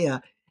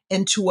Isaiah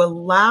and to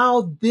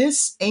allow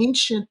this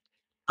ancient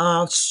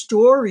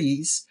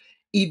stories,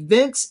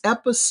 events,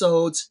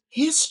 episodes,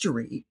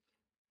 history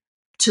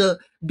to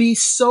be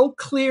so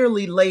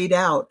clearly laid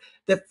out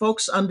that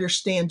folks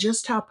understand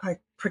just how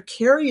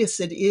precarious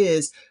it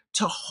is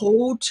to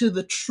hold to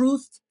the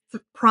truth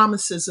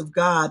promises of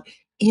God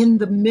in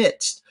the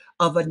midst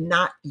of a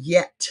not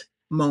yet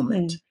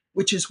moment,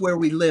 which is where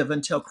we live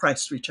until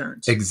Christ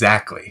returns.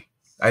 Exactly.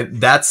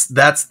 That's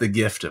the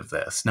gift of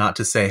this. Not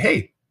to say,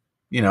 hey,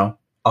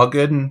 all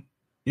good and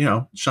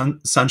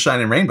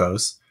sunshine and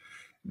rainbows.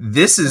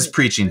 This is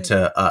preaching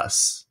to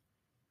us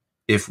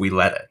if we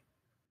let it.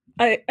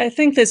 I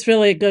think this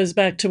really goes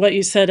back to what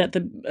you said at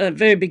the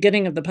very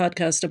beginning of the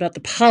podcast about the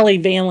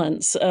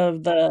polyvalence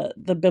of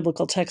the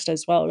biblical text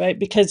as well, right?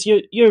 Because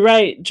you're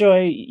right,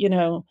 Joy.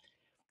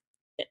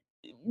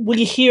 I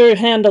hear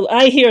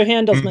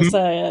Handel's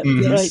Messiah, right?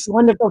 Yes.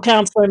 Wonderful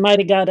Counselor,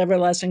 Mighty God,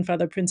 Everlasting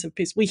Father, Prince of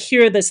Peace. We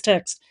hear this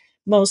text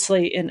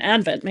mostly in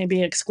Advent,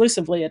 maybe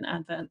exclusively in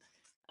Advent.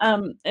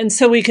 And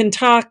so we can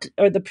talk,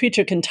 or the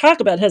preacher can talk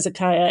about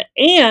Hezekiah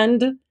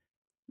and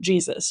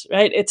Jesus,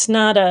 right? It's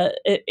not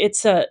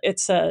it's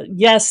a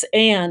yes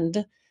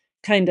and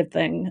kind of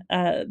thing.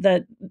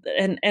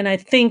 And I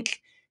think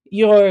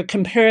your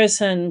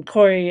comparison,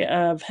 Cory,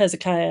 of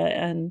Hezekiah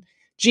and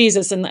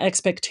Jesus and the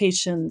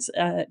expectations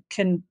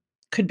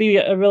could be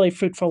a really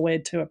fruitful way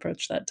to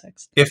approach that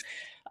text. If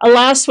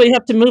alas, we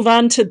have to move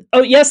on to.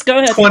 Oh yes, go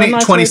ahead.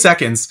 20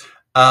 seconds.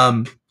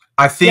 I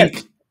think.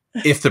 Yes.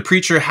 If the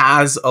preacher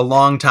has a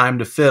long time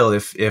to fill,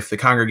 if the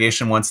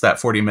congregation wants that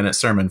 40-minute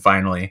sermon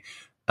finally,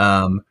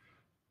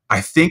 I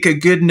think a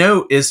good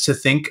note is to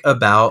think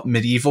about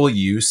medieval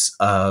use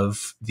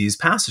of these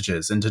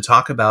passages and to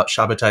talk about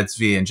Shabbatai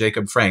Tzvi and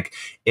Jacob Frank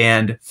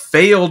and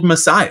failed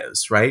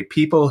messiahs, right?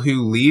 People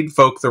who lead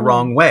folk the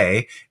wrong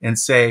way and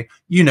say,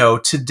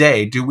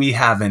 today, do we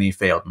have any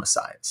failed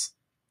messiahs?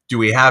 Do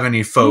we have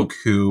any folk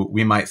who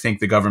we might think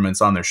the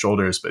government's on their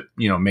shoulders, but,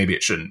 maybe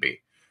it shouldn't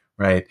be,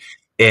 right?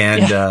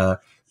 And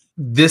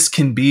this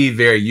can be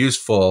very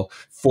useful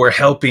for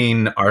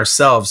helping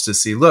ourselves to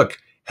see, look,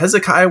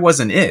 Hezekiah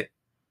wasn't it.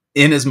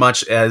 In as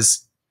much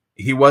as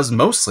he was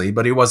mostly,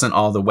 but he wasn't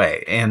all the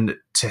way. And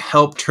to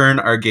help turn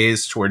our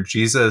gaze toward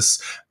Jesus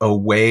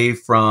away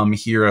from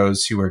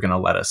heroes who are going to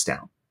let us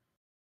down.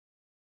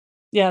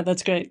 Yeah,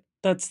 that's great.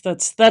 That's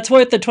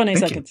worth the 20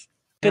 Thank seconds.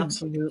 Good.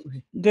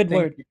 Absolutely. Good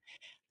Thank word.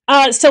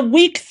 you. So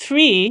week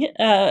 3,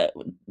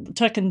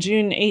 talking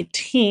June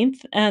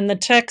 18th, and the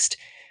text,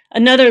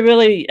 another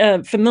really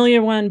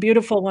familiar one,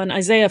 beautiful one,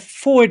 Isaiah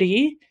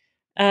 40,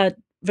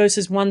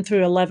 verses 1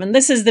 through 11.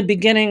 This is the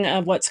beginning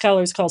of what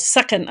scholars call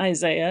Second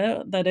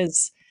Isaiah. That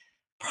is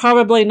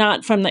probably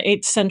not from the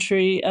 8th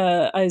century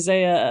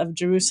Isaiah of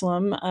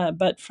Jerusalem,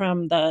 but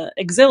from the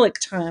exilic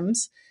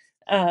times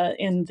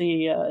in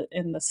the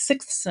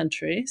 6th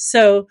century.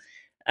 So,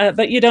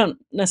 but you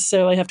don't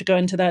necessarily have to go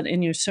into that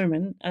in your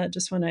sermon.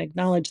 Just want to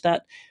acknowledge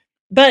that.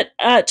 But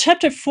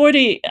chapter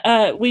 40,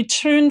 we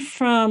turn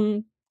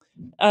from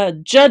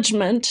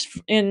judgment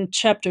in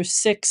chapter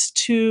 6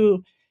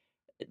 to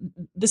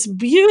this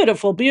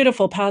beautiful,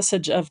 beautiful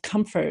passage of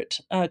comfort.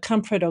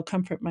 Comfort, oh,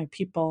 comfort my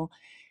people.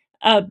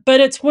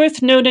 But it's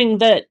worth noting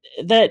that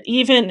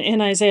even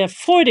in Isaiah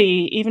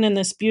 40, even in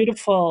this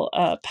beautiful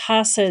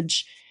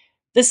passage,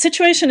 the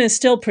situation is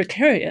still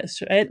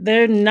precarious, right?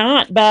 They're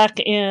not back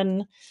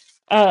in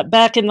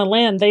the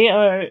land. They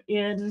are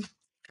in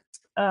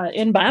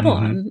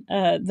Babylon.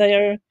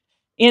 They're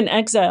in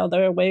exile.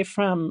 They're away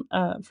from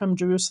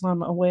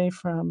Jerusalem, away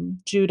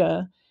from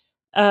Judah,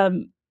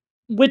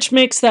 which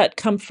makes that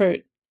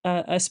comfort,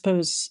 I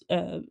suppose,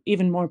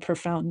 even more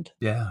profound.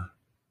 Yeah,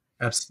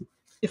 absolutely.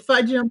 If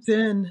I jump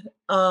in,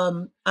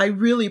 I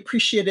really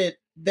appreciate it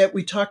that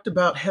we talked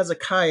about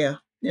Hezekiah,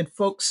 and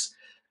folks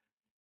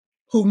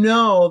who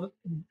know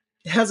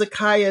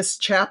Hezekiah's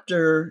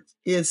chapter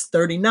is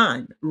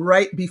 39,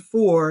 right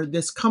before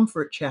this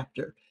comfort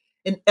chapter.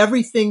 And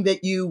everything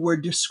that you were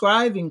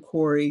describing,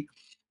 Cory,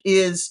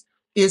 is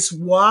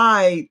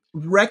why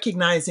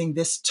recognizing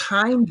this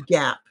time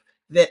gap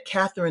that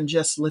Catherine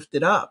just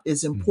lifted up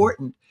is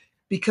important.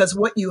 Because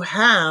what you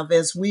have,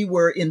 as we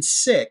were in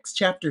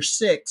chapter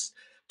 6,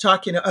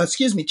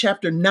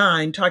 chapter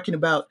 9, talking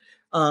about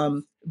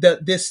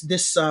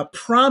this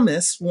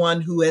promised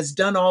one who has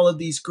done all of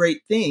these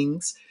great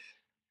things,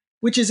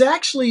 which is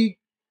actually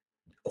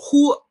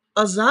who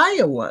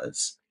Uzziah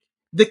was,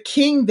 the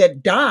king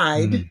that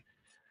died,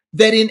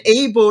 that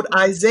enabled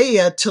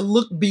Isaiah to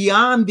look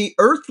beyond the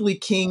earthly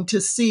king to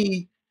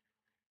see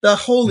the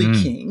holy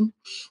king.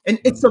 And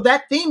so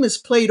that theme is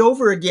played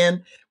over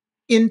again.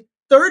 In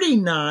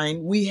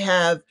 39, we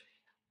have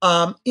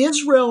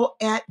Israel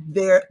at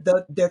their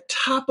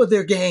top of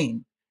their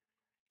game.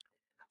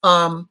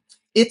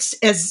 It's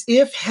as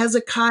if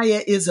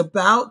Hezekiah is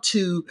about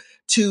to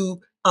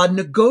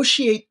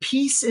negotiate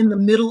peace in the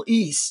Middle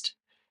East.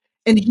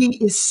 And he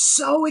is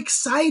so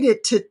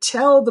excited to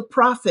tell the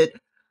prophet,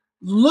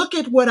 look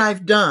at what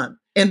I've done.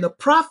 And the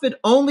prophet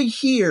only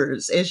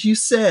hears, as you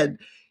said,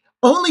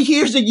 only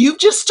hears that you've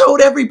just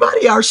told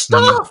everybody our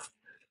stuff.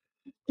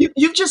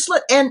 You've just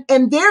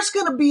and there's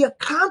going to be a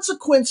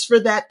consequence for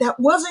that. That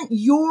wasn't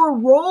your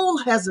role,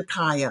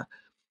 Hezekiah.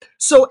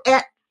 So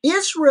at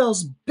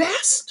Israel's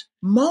best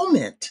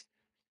moment,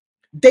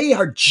 they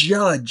are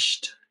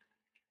judged.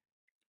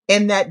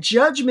 And that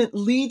judgment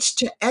leads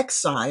to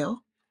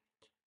exile,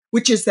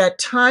 which is that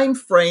time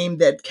frame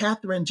that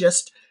Catherine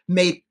just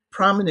made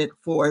prominent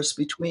for us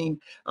between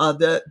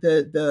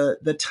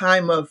the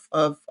time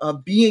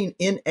of being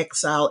in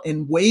exile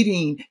and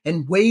waiting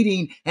and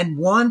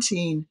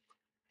wanting,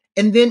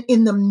 and then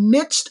in the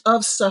midst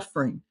of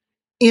suffering,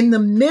 in the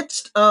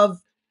midst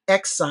of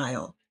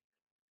exile,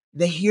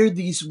 they hear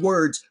these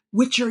words,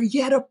 which are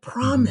yet a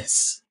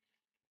promise.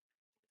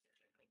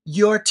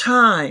 Your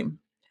time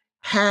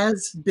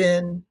has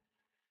been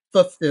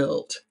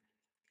fulfilled.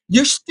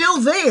 You're still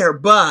there,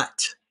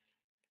 but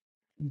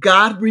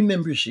God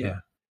remembers you. Yeah.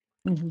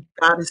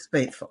 God is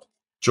faithful.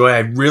 Joy, I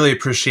really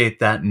appreciate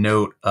that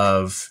note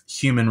of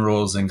human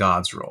roles and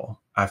God's role.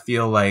 I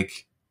feel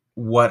like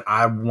what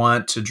I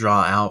want to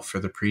draw out for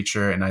the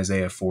preacher in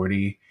Isaiah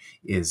 40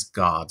 is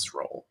God's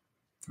role,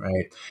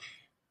 right?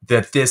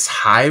 That this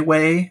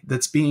highway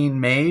that's being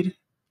made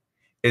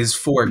is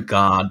for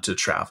God to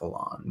travel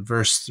on.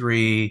 Verse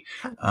 3,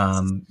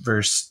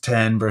 verse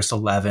 10, verse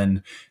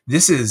 11.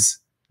 This is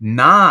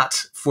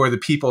not for the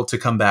people to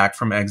come back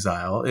from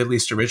exile, at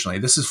least originally.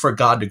 This is for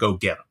God to go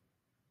get them.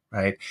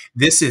 Right?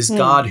 This is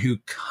God who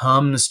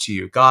comes to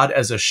you. God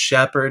as a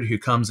shepherd who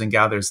comes and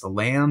gathers the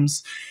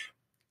lambs.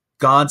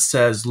 God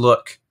says,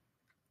 look,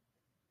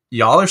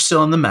 y'all are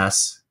still in the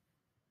mess.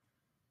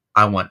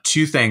 I want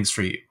two things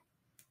for you: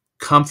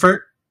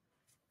 comfort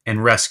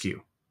and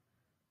rescue.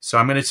 So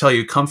I'm going to tell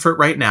you comfort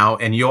right now,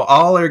 and you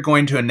all are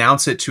going to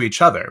announce it to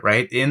each other,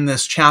 right? In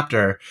this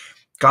chapter,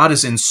 God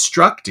is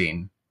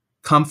instructing,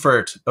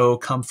 comfort, oh,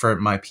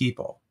 comfort my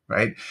people,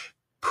 right?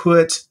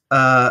 Put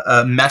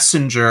a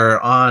messenger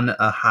on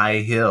a high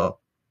hill,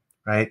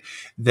 right?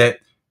 That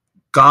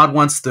God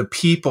wants the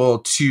people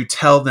to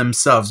tell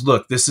themselves,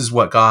 look, this is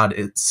what God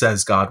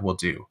says God will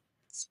do.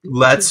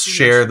 Let's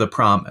share the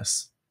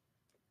promise.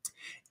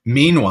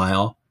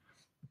 Meanwhile,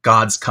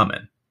 God's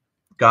coming.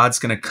 God's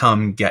going to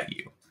come get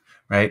you,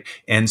 right?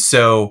 And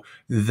so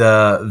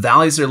the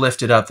valleys are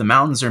lifted up, the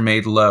mountains are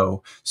made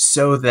low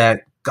so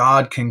that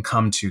God can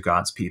come to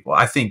God's people.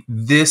 I think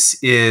this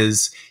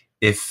is,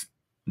 if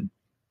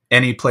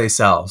any place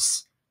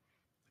else,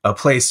 a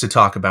place to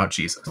talk about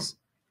Jesus,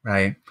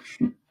 right?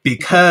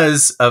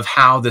 Because of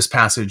how this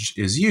passage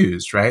is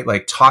used, right?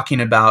 Like talking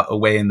about a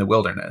way in the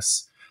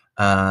wilderness.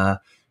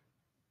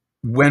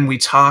 When we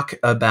talk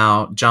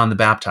about John the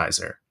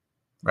Baptizer,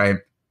 right?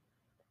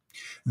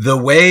 The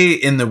way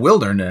in the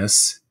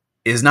wilderness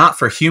is not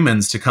for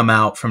humans to come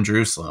out from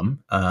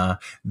Jerusalem.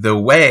 The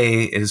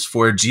way is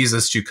for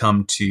Jesus to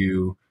come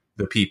to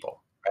the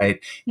people, right?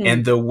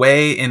 And the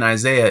way in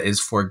Isaiah is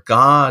for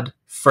God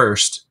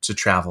first to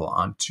travel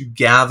on, to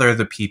gather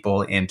the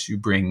people and to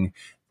bring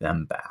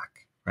them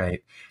back,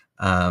 right?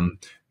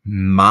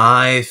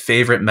 My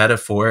favorite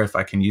metaphor, if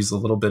I can use a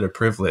little bit of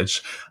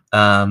privilege,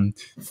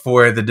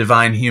 for the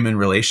divine human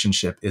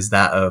relationship is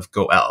that of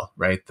Goel,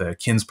 right? The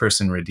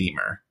kinsperson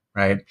redeemer,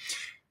 right?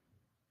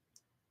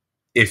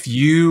 If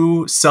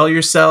you sell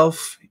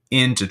yourself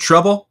into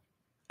trouble,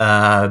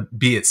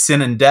 be it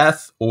sin and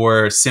death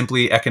or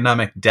simply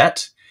economic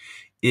debt,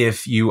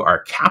 if you are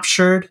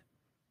captured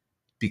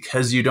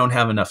because you don't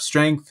have enough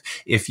strength,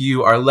 if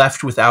you are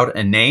left without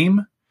a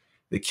name,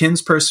 the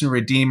kinsperson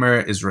redeemer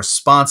is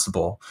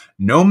responsible,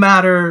 no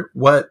matter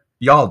what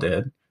y'all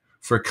did,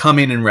 for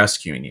coming and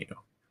rescuing you.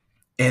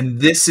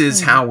 And this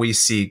is how we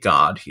see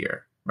God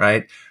here,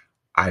 right?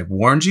 I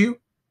warned you.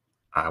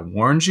 I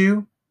warned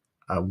you.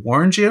 I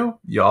warned you.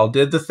 Y'all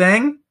did the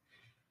thing.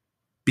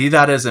 Be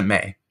that as it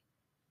may.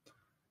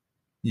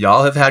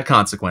 Y'all have had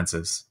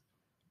consequences.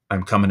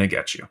 I'm coming to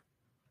get you,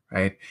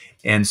 right?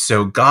 And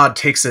so God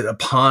takes it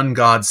upon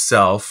God's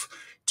self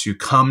to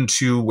come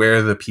to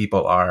where the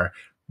people are,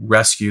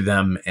 rescue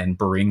them, and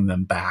bring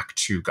them back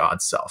to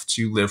God's self,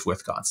 to live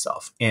with God's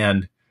self.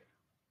 And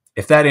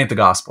if that ain't the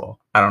gospel,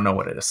 I don't know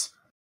what it is.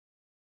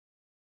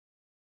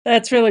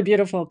 That's really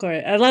beautiful,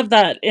 Cory. I love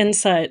that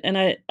insight. And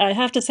I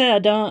have to say,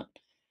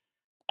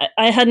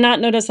 I had not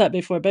noticed that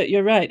before, but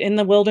you're right. In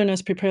the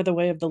wilderness, prepare the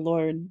way of the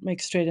Lord,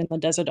 make straight in the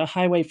desert a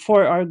highway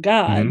for our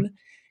God.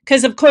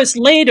 Because, of course,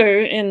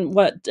 later in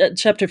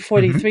chapter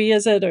 43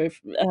 is it? Or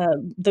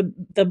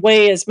the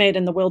way is made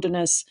in the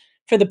wilderness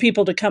for the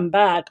people to come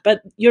back.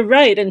 But you're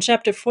right. In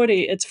chapter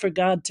 40, it's for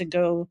God to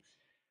go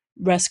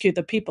rescue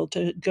the people,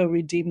 to go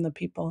redeem the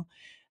people.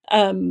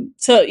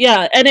 So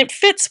yeah, and it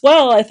fits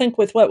well, I think,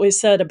 with what we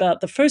said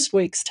about the first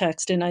week's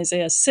text in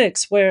Isaiah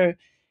 6, where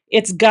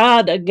it's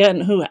God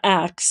again who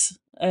acts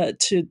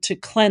to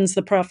cleanse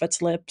the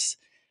prophet's lips,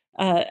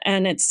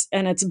 and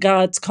it's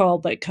God's call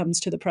that comes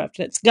to the prophet.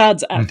 It's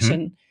God's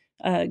action.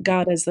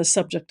 God is the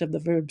subject of the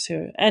verbs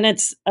here, and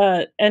it's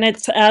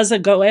as a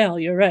goel.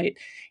 You're right.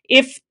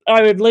 If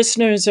our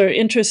listeners are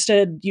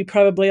interested, you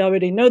probably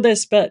already know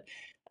this, but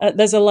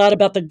there's a lot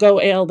about the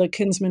goel, the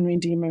kinsman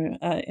redeemer,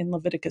 in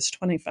Leviticus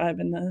 25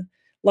 and the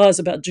laws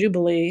about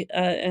Jubilee,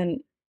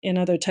 and in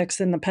other texts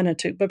in the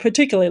Pentateuch, but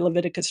particularly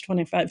Leviticus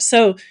 25.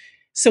 So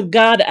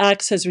God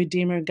acts as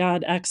redeemer,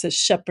 God acts as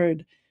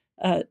shepherd,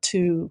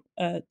 to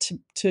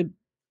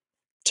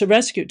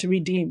rescue, to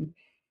redeem.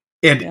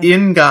 And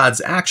in God's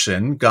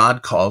action,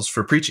 God calls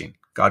for preaching,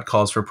 God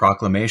calls for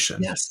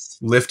proclamation. Yes.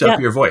 Lift up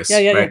your voice,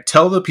 right?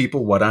 Tell the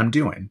people what I'm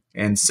doing.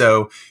 And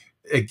so,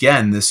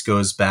 again, this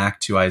goes back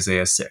to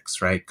Isaiah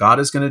 6, right? God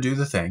is going to do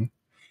the thing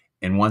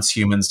and wants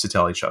humans to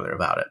tell each other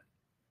about it.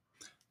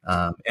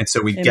 And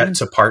so we get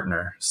to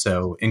partner.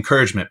 So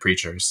encouragement,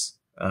 preachers.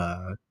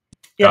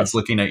 God's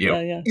looking at you.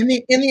 And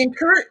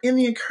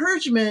the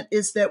encouragement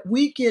is that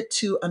we get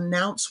to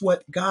announce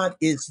what God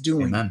is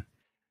doing. Amen.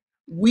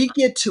 We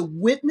get to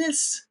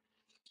witness,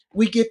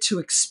 we get to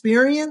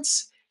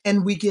experience,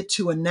 and we get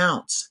to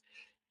announce.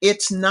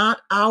 It's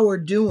not our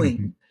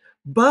doing,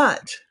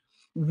 but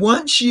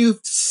once you've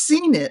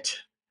seen it,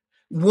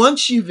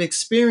 once you've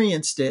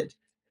experienced it,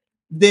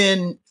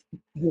 then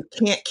you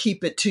can't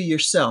keep it to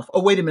yourself.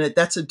 Oh, wait a minute,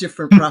 that's a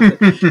different prophet.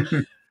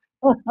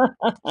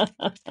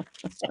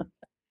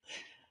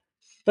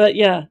 But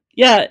yeah,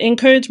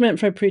 encouragement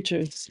for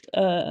preachers.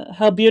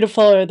 How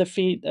beautiful are the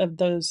feet of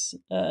those.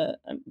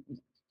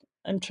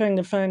 I'm trying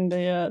to find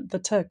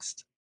the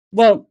text.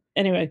 Well,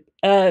 anyway,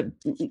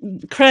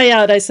 cry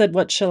out. I said,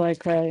 what shall I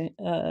cry?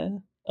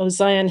 O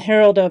Zion,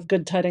 herald of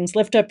good tidings,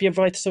 lift up your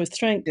voice with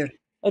strength. Yeah.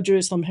 O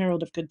Jerusalem,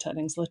 herald of good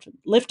tidings,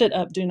 lift it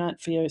up, do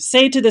not fear.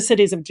 Say to the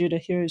cities of Judah,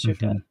 here is your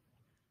God.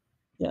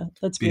 Yeah,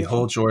 that's beautiful.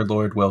 Behold, your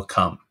Lord will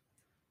come.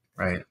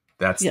 Right?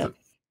 That's yeah.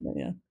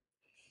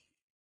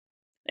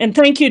 And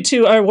thank you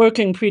to our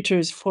working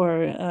preachers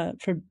for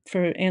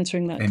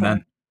answering that call.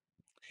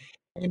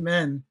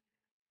 Amen.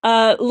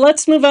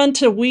 Let's move on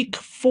to week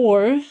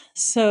 4.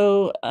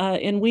 So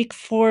in week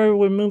 4,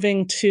 we're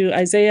moving to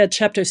Isaiah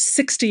chapter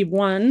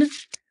 61,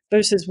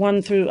 verses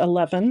 1 through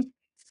 11.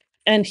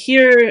 And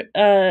here,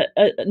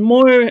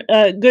 more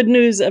good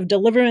news of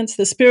deliverance.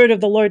 The Spirit of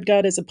the Lord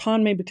God is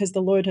upon me, because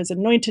the Lord has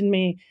anointed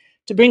me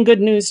to bring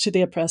good news to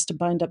the oppressed, to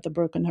bind up the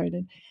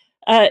brokenhearted.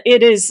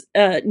 It is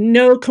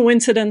no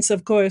coincidence,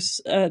 of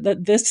course,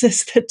 that this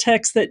is the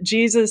text that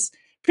Jesus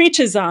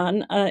preaches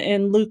on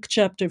in Luke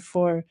chapter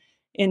 4,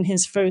 in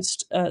his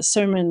first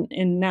sermon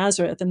in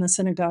Nazareth, in the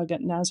synagogue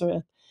at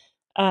Nazareth.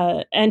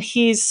 And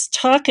he's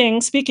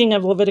speaking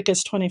of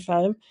Leviticus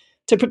 25,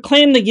 to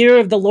proclaim the year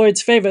of the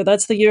Lord's favor.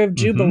 That's the year of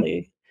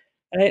Jubilee,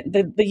 right?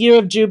 The year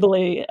of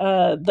Jubilee,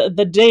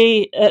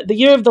 the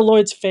year of the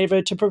Lord's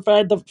favor, to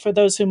provide for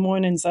those who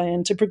mourn in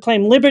Zion, to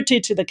proclaim liberty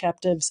to the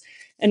captives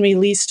and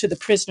release to the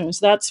prisoners.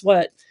 That's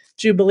what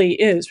Jubilee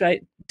is,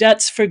 right?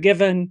 Debts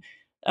forgiven,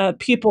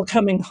 people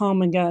coming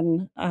home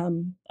again,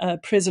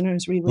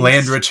 prisoners released.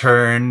 Land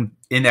return,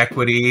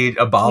 inequity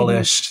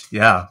abolished.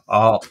 Yeah,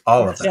 all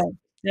of that.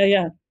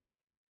 Yeah.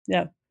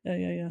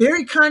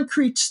 Very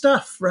concrete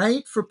stuff,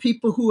 right? For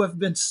people who have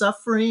been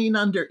suffering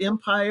under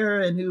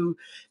empire and who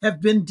have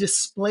been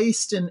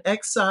displaced in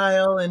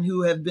exile and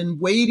who have been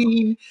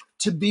waiting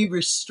to be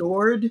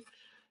restored.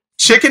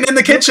 Chicken in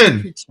the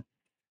kitchen.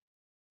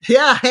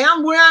 Yeah,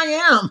 ham where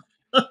I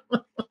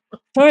am.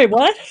 Sorry,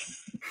 what?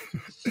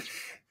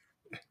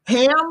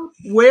 Ham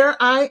where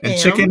I am. And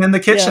chicken in the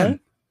kitchen. Yeah.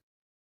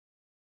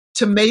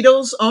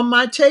 Tomatoes on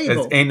my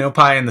table. It ain't no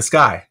pie in the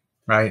sky,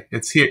 right?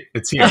 It's here.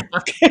 It's here.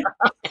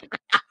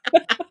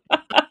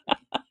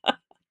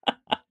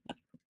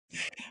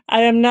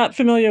 I am not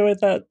familiar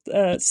with that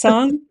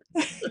song.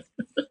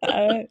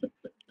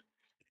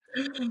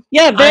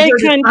 Yeah, very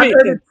concrete. I've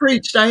heard it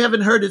preached. I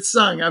haven't heard it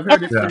sung. I've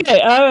heard it preached.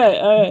 Okay,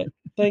 all right.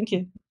 Thank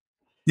you.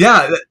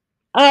 Yeah.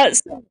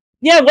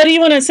 What do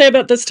you want to say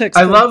about this text?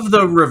 I love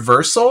the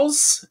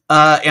reversals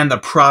and the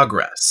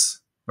progress,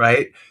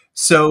 right?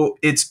 So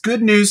it's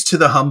good news to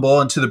the humble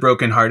and to the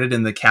brokenhearted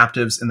and the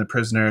captives and the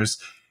prisoners.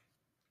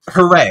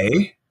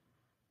 Hooray.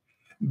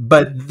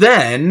 But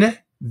then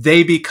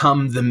they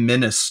become the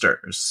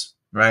ministers,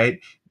 right?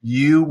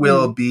 You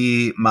will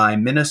be my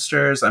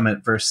ministers. I'm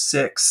at verse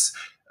 6.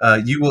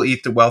 You will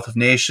eat the wealth of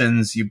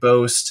nations. You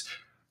boast.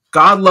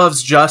 God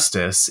loves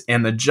justice,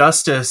 and the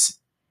justice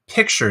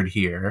pictured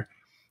here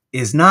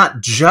is not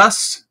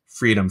just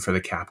freedom for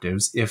the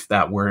captives, if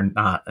that were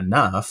not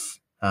enough,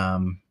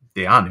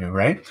 Deanu,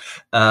 right?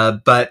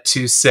 But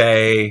to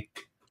say,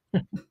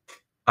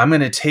 I'm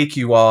going to take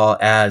you all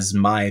as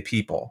my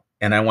people,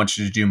 and I want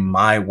you to do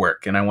my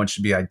work, and I want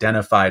you to be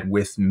identified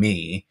with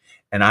me,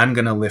 and I'm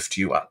going to lift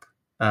you up.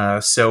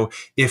 So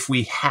if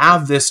we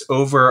have this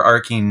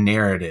overarching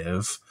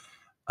narrative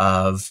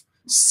of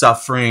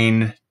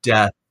suffering,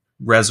 death,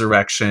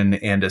 resurrection,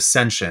 and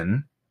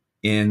ascension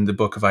in the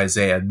book of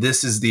Isaiah,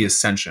 this is the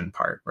ascension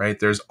part, right?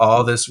 There's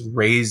all this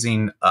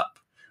raising up,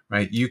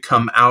 right? You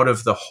come out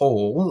of the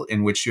hole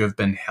in which you have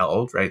been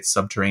held, right?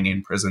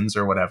 Subterranean prisons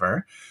or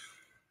whatever.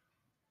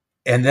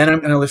 And then I'm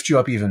going to lift you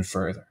up even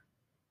further.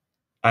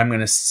 I'm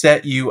going to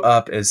set you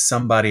up as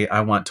somebody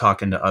I want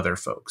talking to other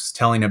folks,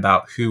 telling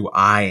about who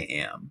I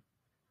am,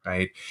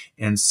 right?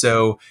 And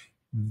so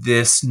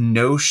this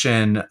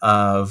notion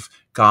of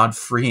God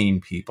freeing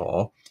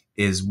people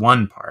is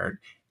one part.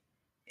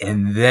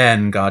 And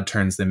then God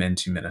turns them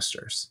into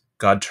ministers.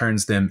 God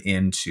turns them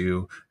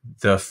into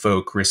the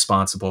folk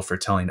responsible for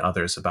telling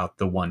others about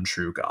the one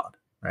true God,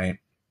 right?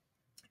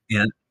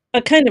 And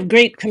a kind of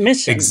great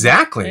commission.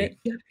 Exactly. Right?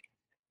 Yeah,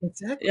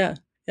 exactly.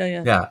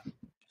 Yeah.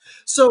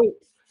 So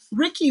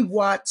Ricky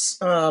Watts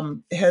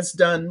has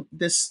done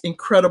this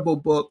incredible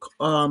book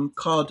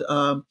called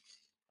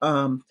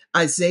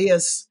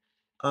Isaiah's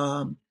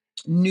um,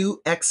 New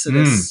Mm,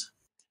 Exodus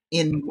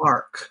in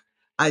Mark.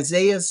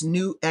 Isaiah's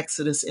New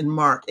Exodus in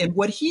Mark. And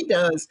what he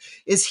does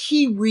is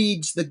he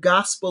reads the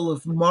Gospel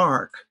of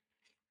Mark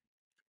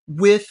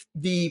with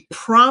the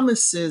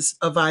promises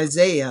of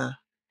Isaiah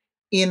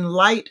in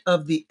light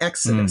of the mm,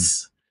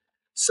 Exodus.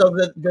 So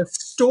the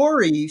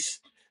stories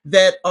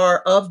that are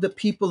of the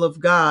people of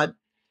God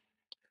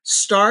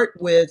start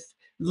with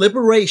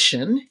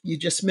liberation. You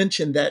just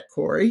mentioned that,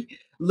 Cory.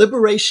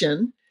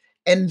 Liberation,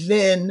 and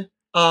then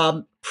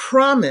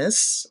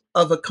promise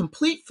of a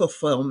complete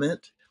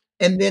fulfillment,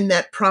 and then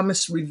that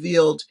promise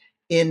revealed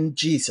in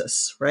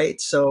Jesus,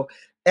 right? So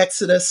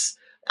Exodus,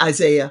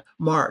 Isaiah,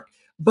 Mark.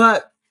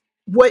 But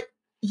what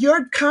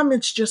your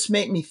comments just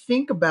made me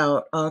think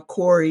about,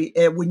 Cory,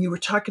 when you were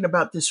talking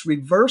about this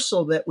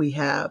reversal that we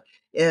have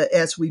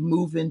as we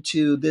move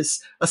into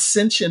this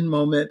ascension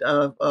moment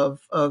of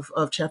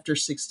chapter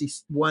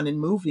 61 and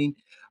moving,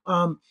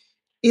 um,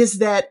 is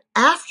that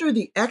after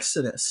the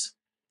Exodus,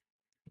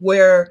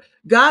 where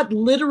God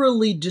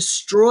literally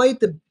destroyed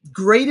the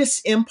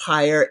greatest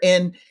empire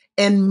and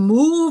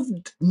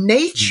moved mm.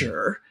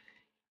 nature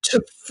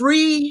to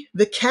free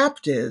the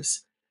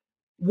captives,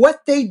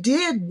 what they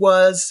did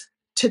was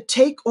to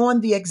take on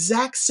the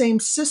exact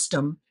same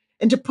system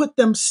and to put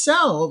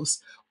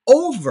themselves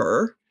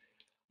over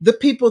the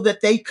people that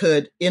they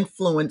could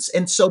influence.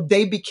 And so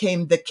they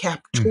became the Mm-hmm.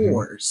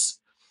 captors.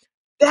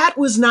 That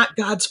was not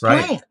God's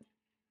Right. plan.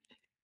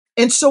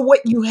 And so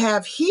what you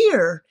have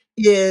here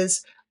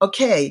is,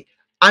 okay,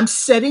 I'm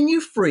setting you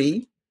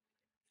free.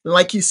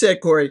 Like you said,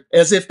 Cory,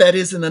 as if that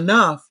isn't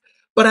enough,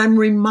 but I'm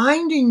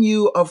reminding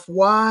you of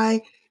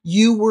why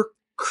you were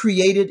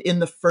created in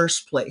the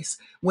first place.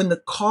 When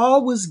the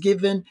call was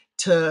given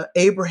to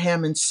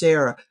Abraham and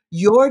Sarah,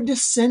 your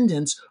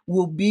descendants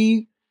will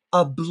be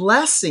a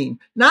blessing,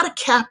 not a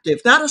captive,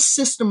 not a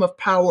system of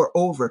power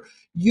over.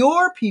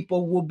 Your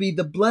people will be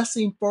the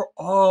blessing for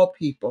all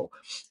people.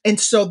 And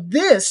so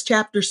this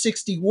chapter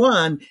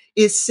 61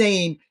 is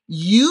saying,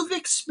 you've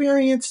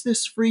experienced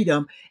this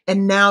freedom,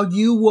 and now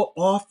you will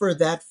offer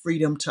that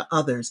freedom to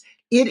others.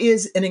 It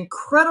is an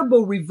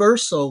incredible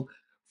reversal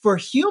for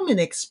human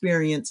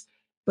experience,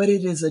 but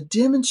it is a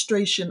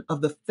demonstration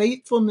of the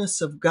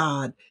faithfulness of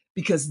God,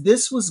 because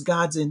this was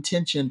God's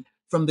intention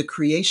from the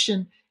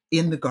creation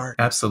in the garden.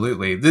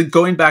 Absolutely.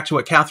 Going back to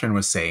what Catherine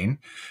was saying,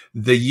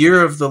 the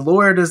year of the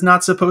Lord is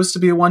not supposed to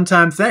be a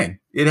one-time thing.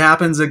 It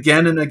happens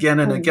again and again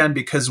and Mm. again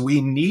because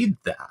we need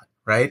that,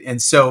 right? And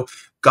so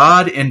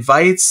God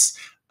invites,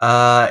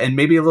 and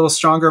maybe a little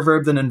stronger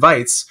verb than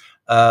invites,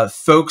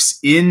 folks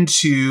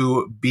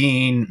into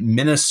being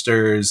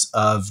ministers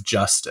of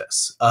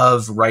justice,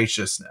 of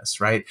righteousness,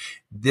 right?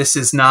 This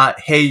is not,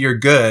 hey, you're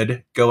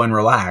good, go and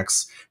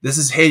relax. This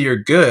is, hey, you're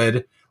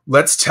good,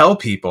 let's tell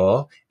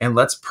people and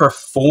let's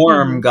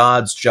perform Mhm.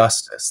 God's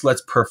justice.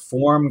 Let's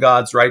perform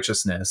God's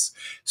righteousness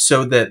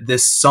so that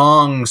this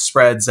song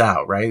spreads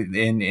out, right?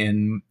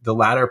 In the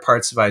latter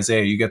parts of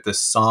Isaiah, you get this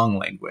song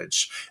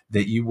language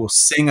that you will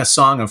sing a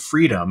song of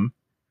freedom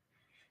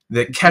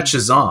that Mhm.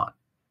 catches on,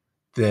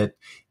 that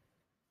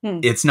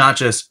Mm. it's not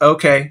just,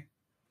 okay,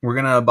 we're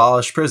going to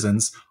abolish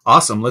prisons.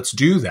 Awesome. Let's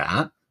do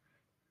that.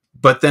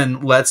 But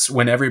then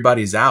when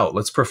everybody's out,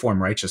 let's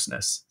perform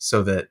righteousness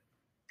so that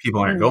people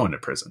aren't Mm. going to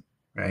prison,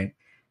 right?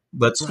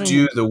 Let's Right.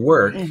 do Mm. the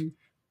work Mhm.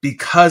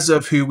 because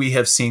of who we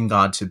have seen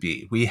God to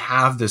be. We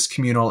have this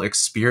communal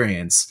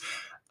experience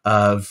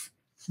of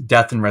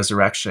death and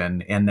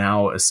resurrection and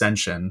now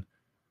ascension.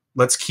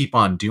 Let's keep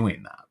on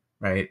doing that,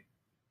 right?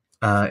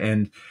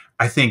 And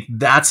I think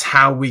that's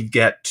how we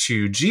get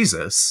to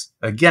Jesus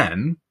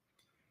again,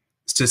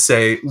 is to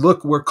say,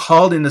 look, we're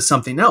called into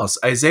something else.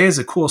 Isaiah is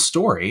a cool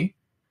story,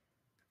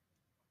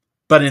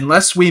 but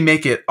unless we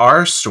make it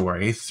our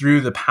story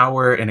through the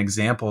power and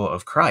example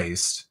of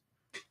Christ,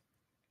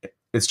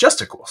 it's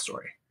just a cool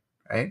story,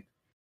 right?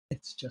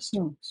 It's just,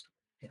 Mm.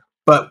 yeah.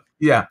 But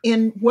yeah,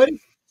 And what,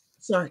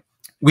 sorry,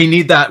 we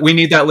need that. We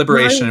need that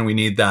liberation, no, and we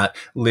need that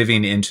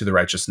living into the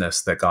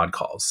righteousness that God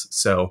calls.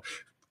 So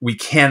we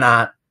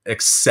cannot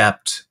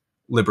accept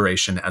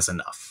liberation as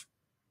enough.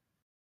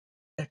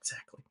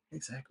 exactly.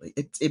 Exactly.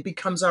 It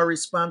becomes our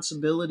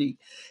responsibility.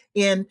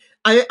 And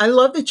I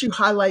love that you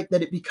highlight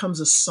that it becomes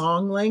a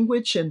song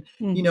language, and,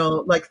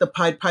 Mhm. like the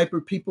Pied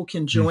Piper, people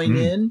can join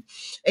Mm-hmm. in.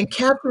 And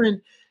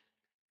Catherine,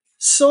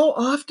 so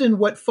often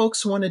what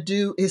folks want to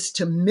do is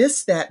to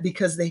miss that,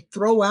 because they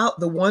throw out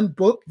the one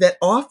book that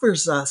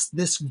offers us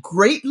this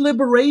great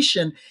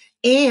liberation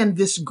and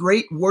this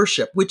great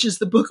worship, which is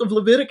the book of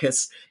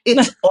Leviticus.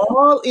 It's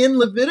all in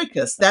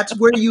Leviticus. That's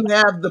where you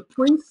have the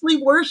priestly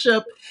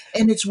worship,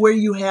 and it's where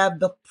you have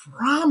the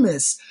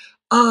promise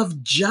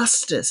of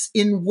justice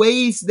in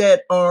ways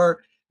that are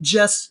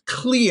just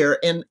clear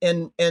and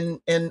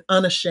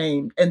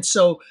unashamed. And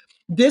so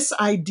this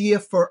idea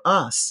for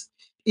us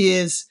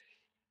is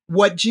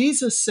what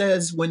Jesus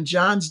says when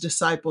John's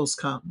disciples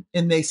come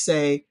and they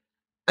say,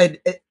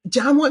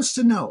 John wants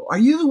to know, are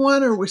you the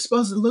one, or we're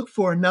supposed to look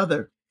for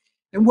another?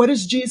 And what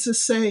does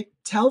Jesus say?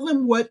 Tell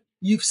them what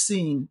you've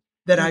seen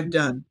that I've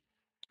done.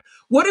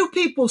 What do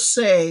people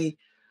say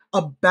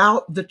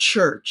about the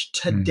church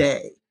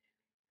today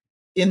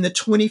in the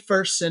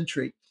 21st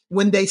century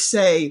when they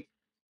say,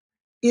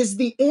 is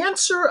the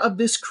answer of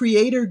this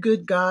creator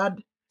good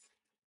God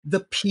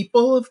the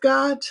people of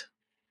God?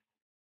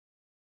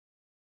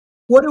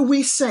 What do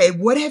we say?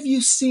 What have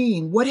you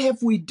seen? What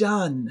have we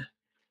done?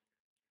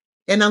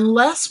 And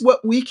unless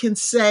what we can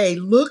say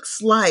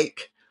looks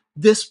like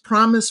this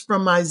promise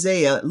from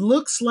Isaiah,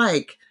 looks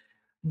like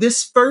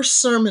this first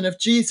sermon of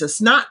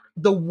Jesus, not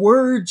the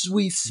words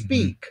we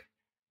speak,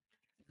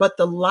 but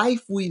the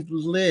life we've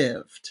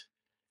lived,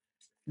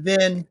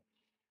 then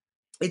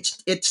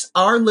it's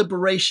our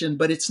liberation,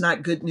 but it's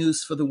not good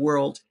news for the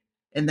world.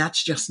 And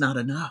that's just not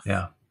enough.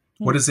 Yeah.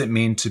 What does it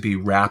mean to be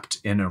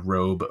wrapped in a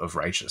robe of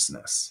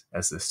righteousness,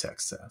 as this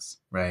text says,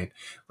 right?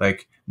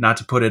 Like, not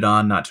to put it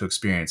on, not to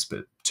experience,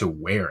 but to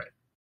wear it.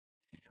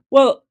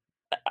 Well,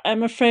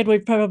 I'm afraid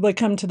we've probably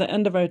come to the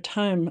end of our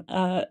time.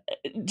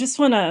 Just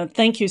want to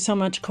thank you so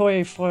much,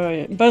 Cory,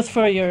 for both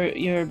for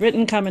your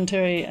written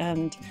commentary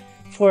and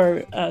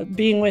for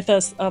being with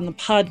us on the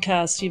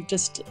podcast. You've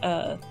just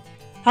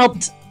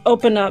helped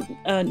open up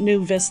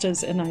new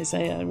vistas in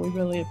Isaiah. We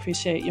really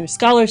appreciate your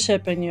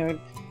scholarship and your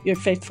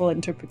faithful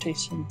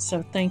interpretation.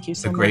 So thank you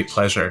so much. A great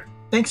pleasure.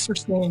 Thanks for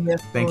saying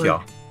this. Thank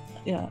y'all.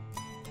 Yeah.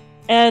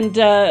 And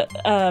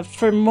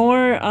for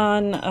more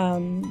on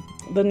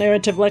the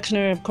Narrative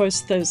Lectionary, of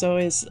course, there's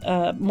always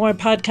more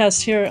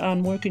podcasts here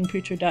on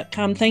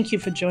workingpreacher.com. Thank you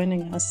for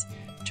joining us,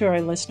 to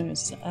our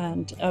listeners,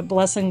 and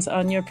blessings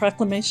on your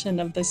proclamation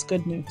of this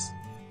good news.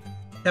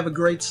 Have a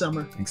great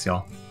summer. Thanks,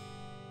 y'all.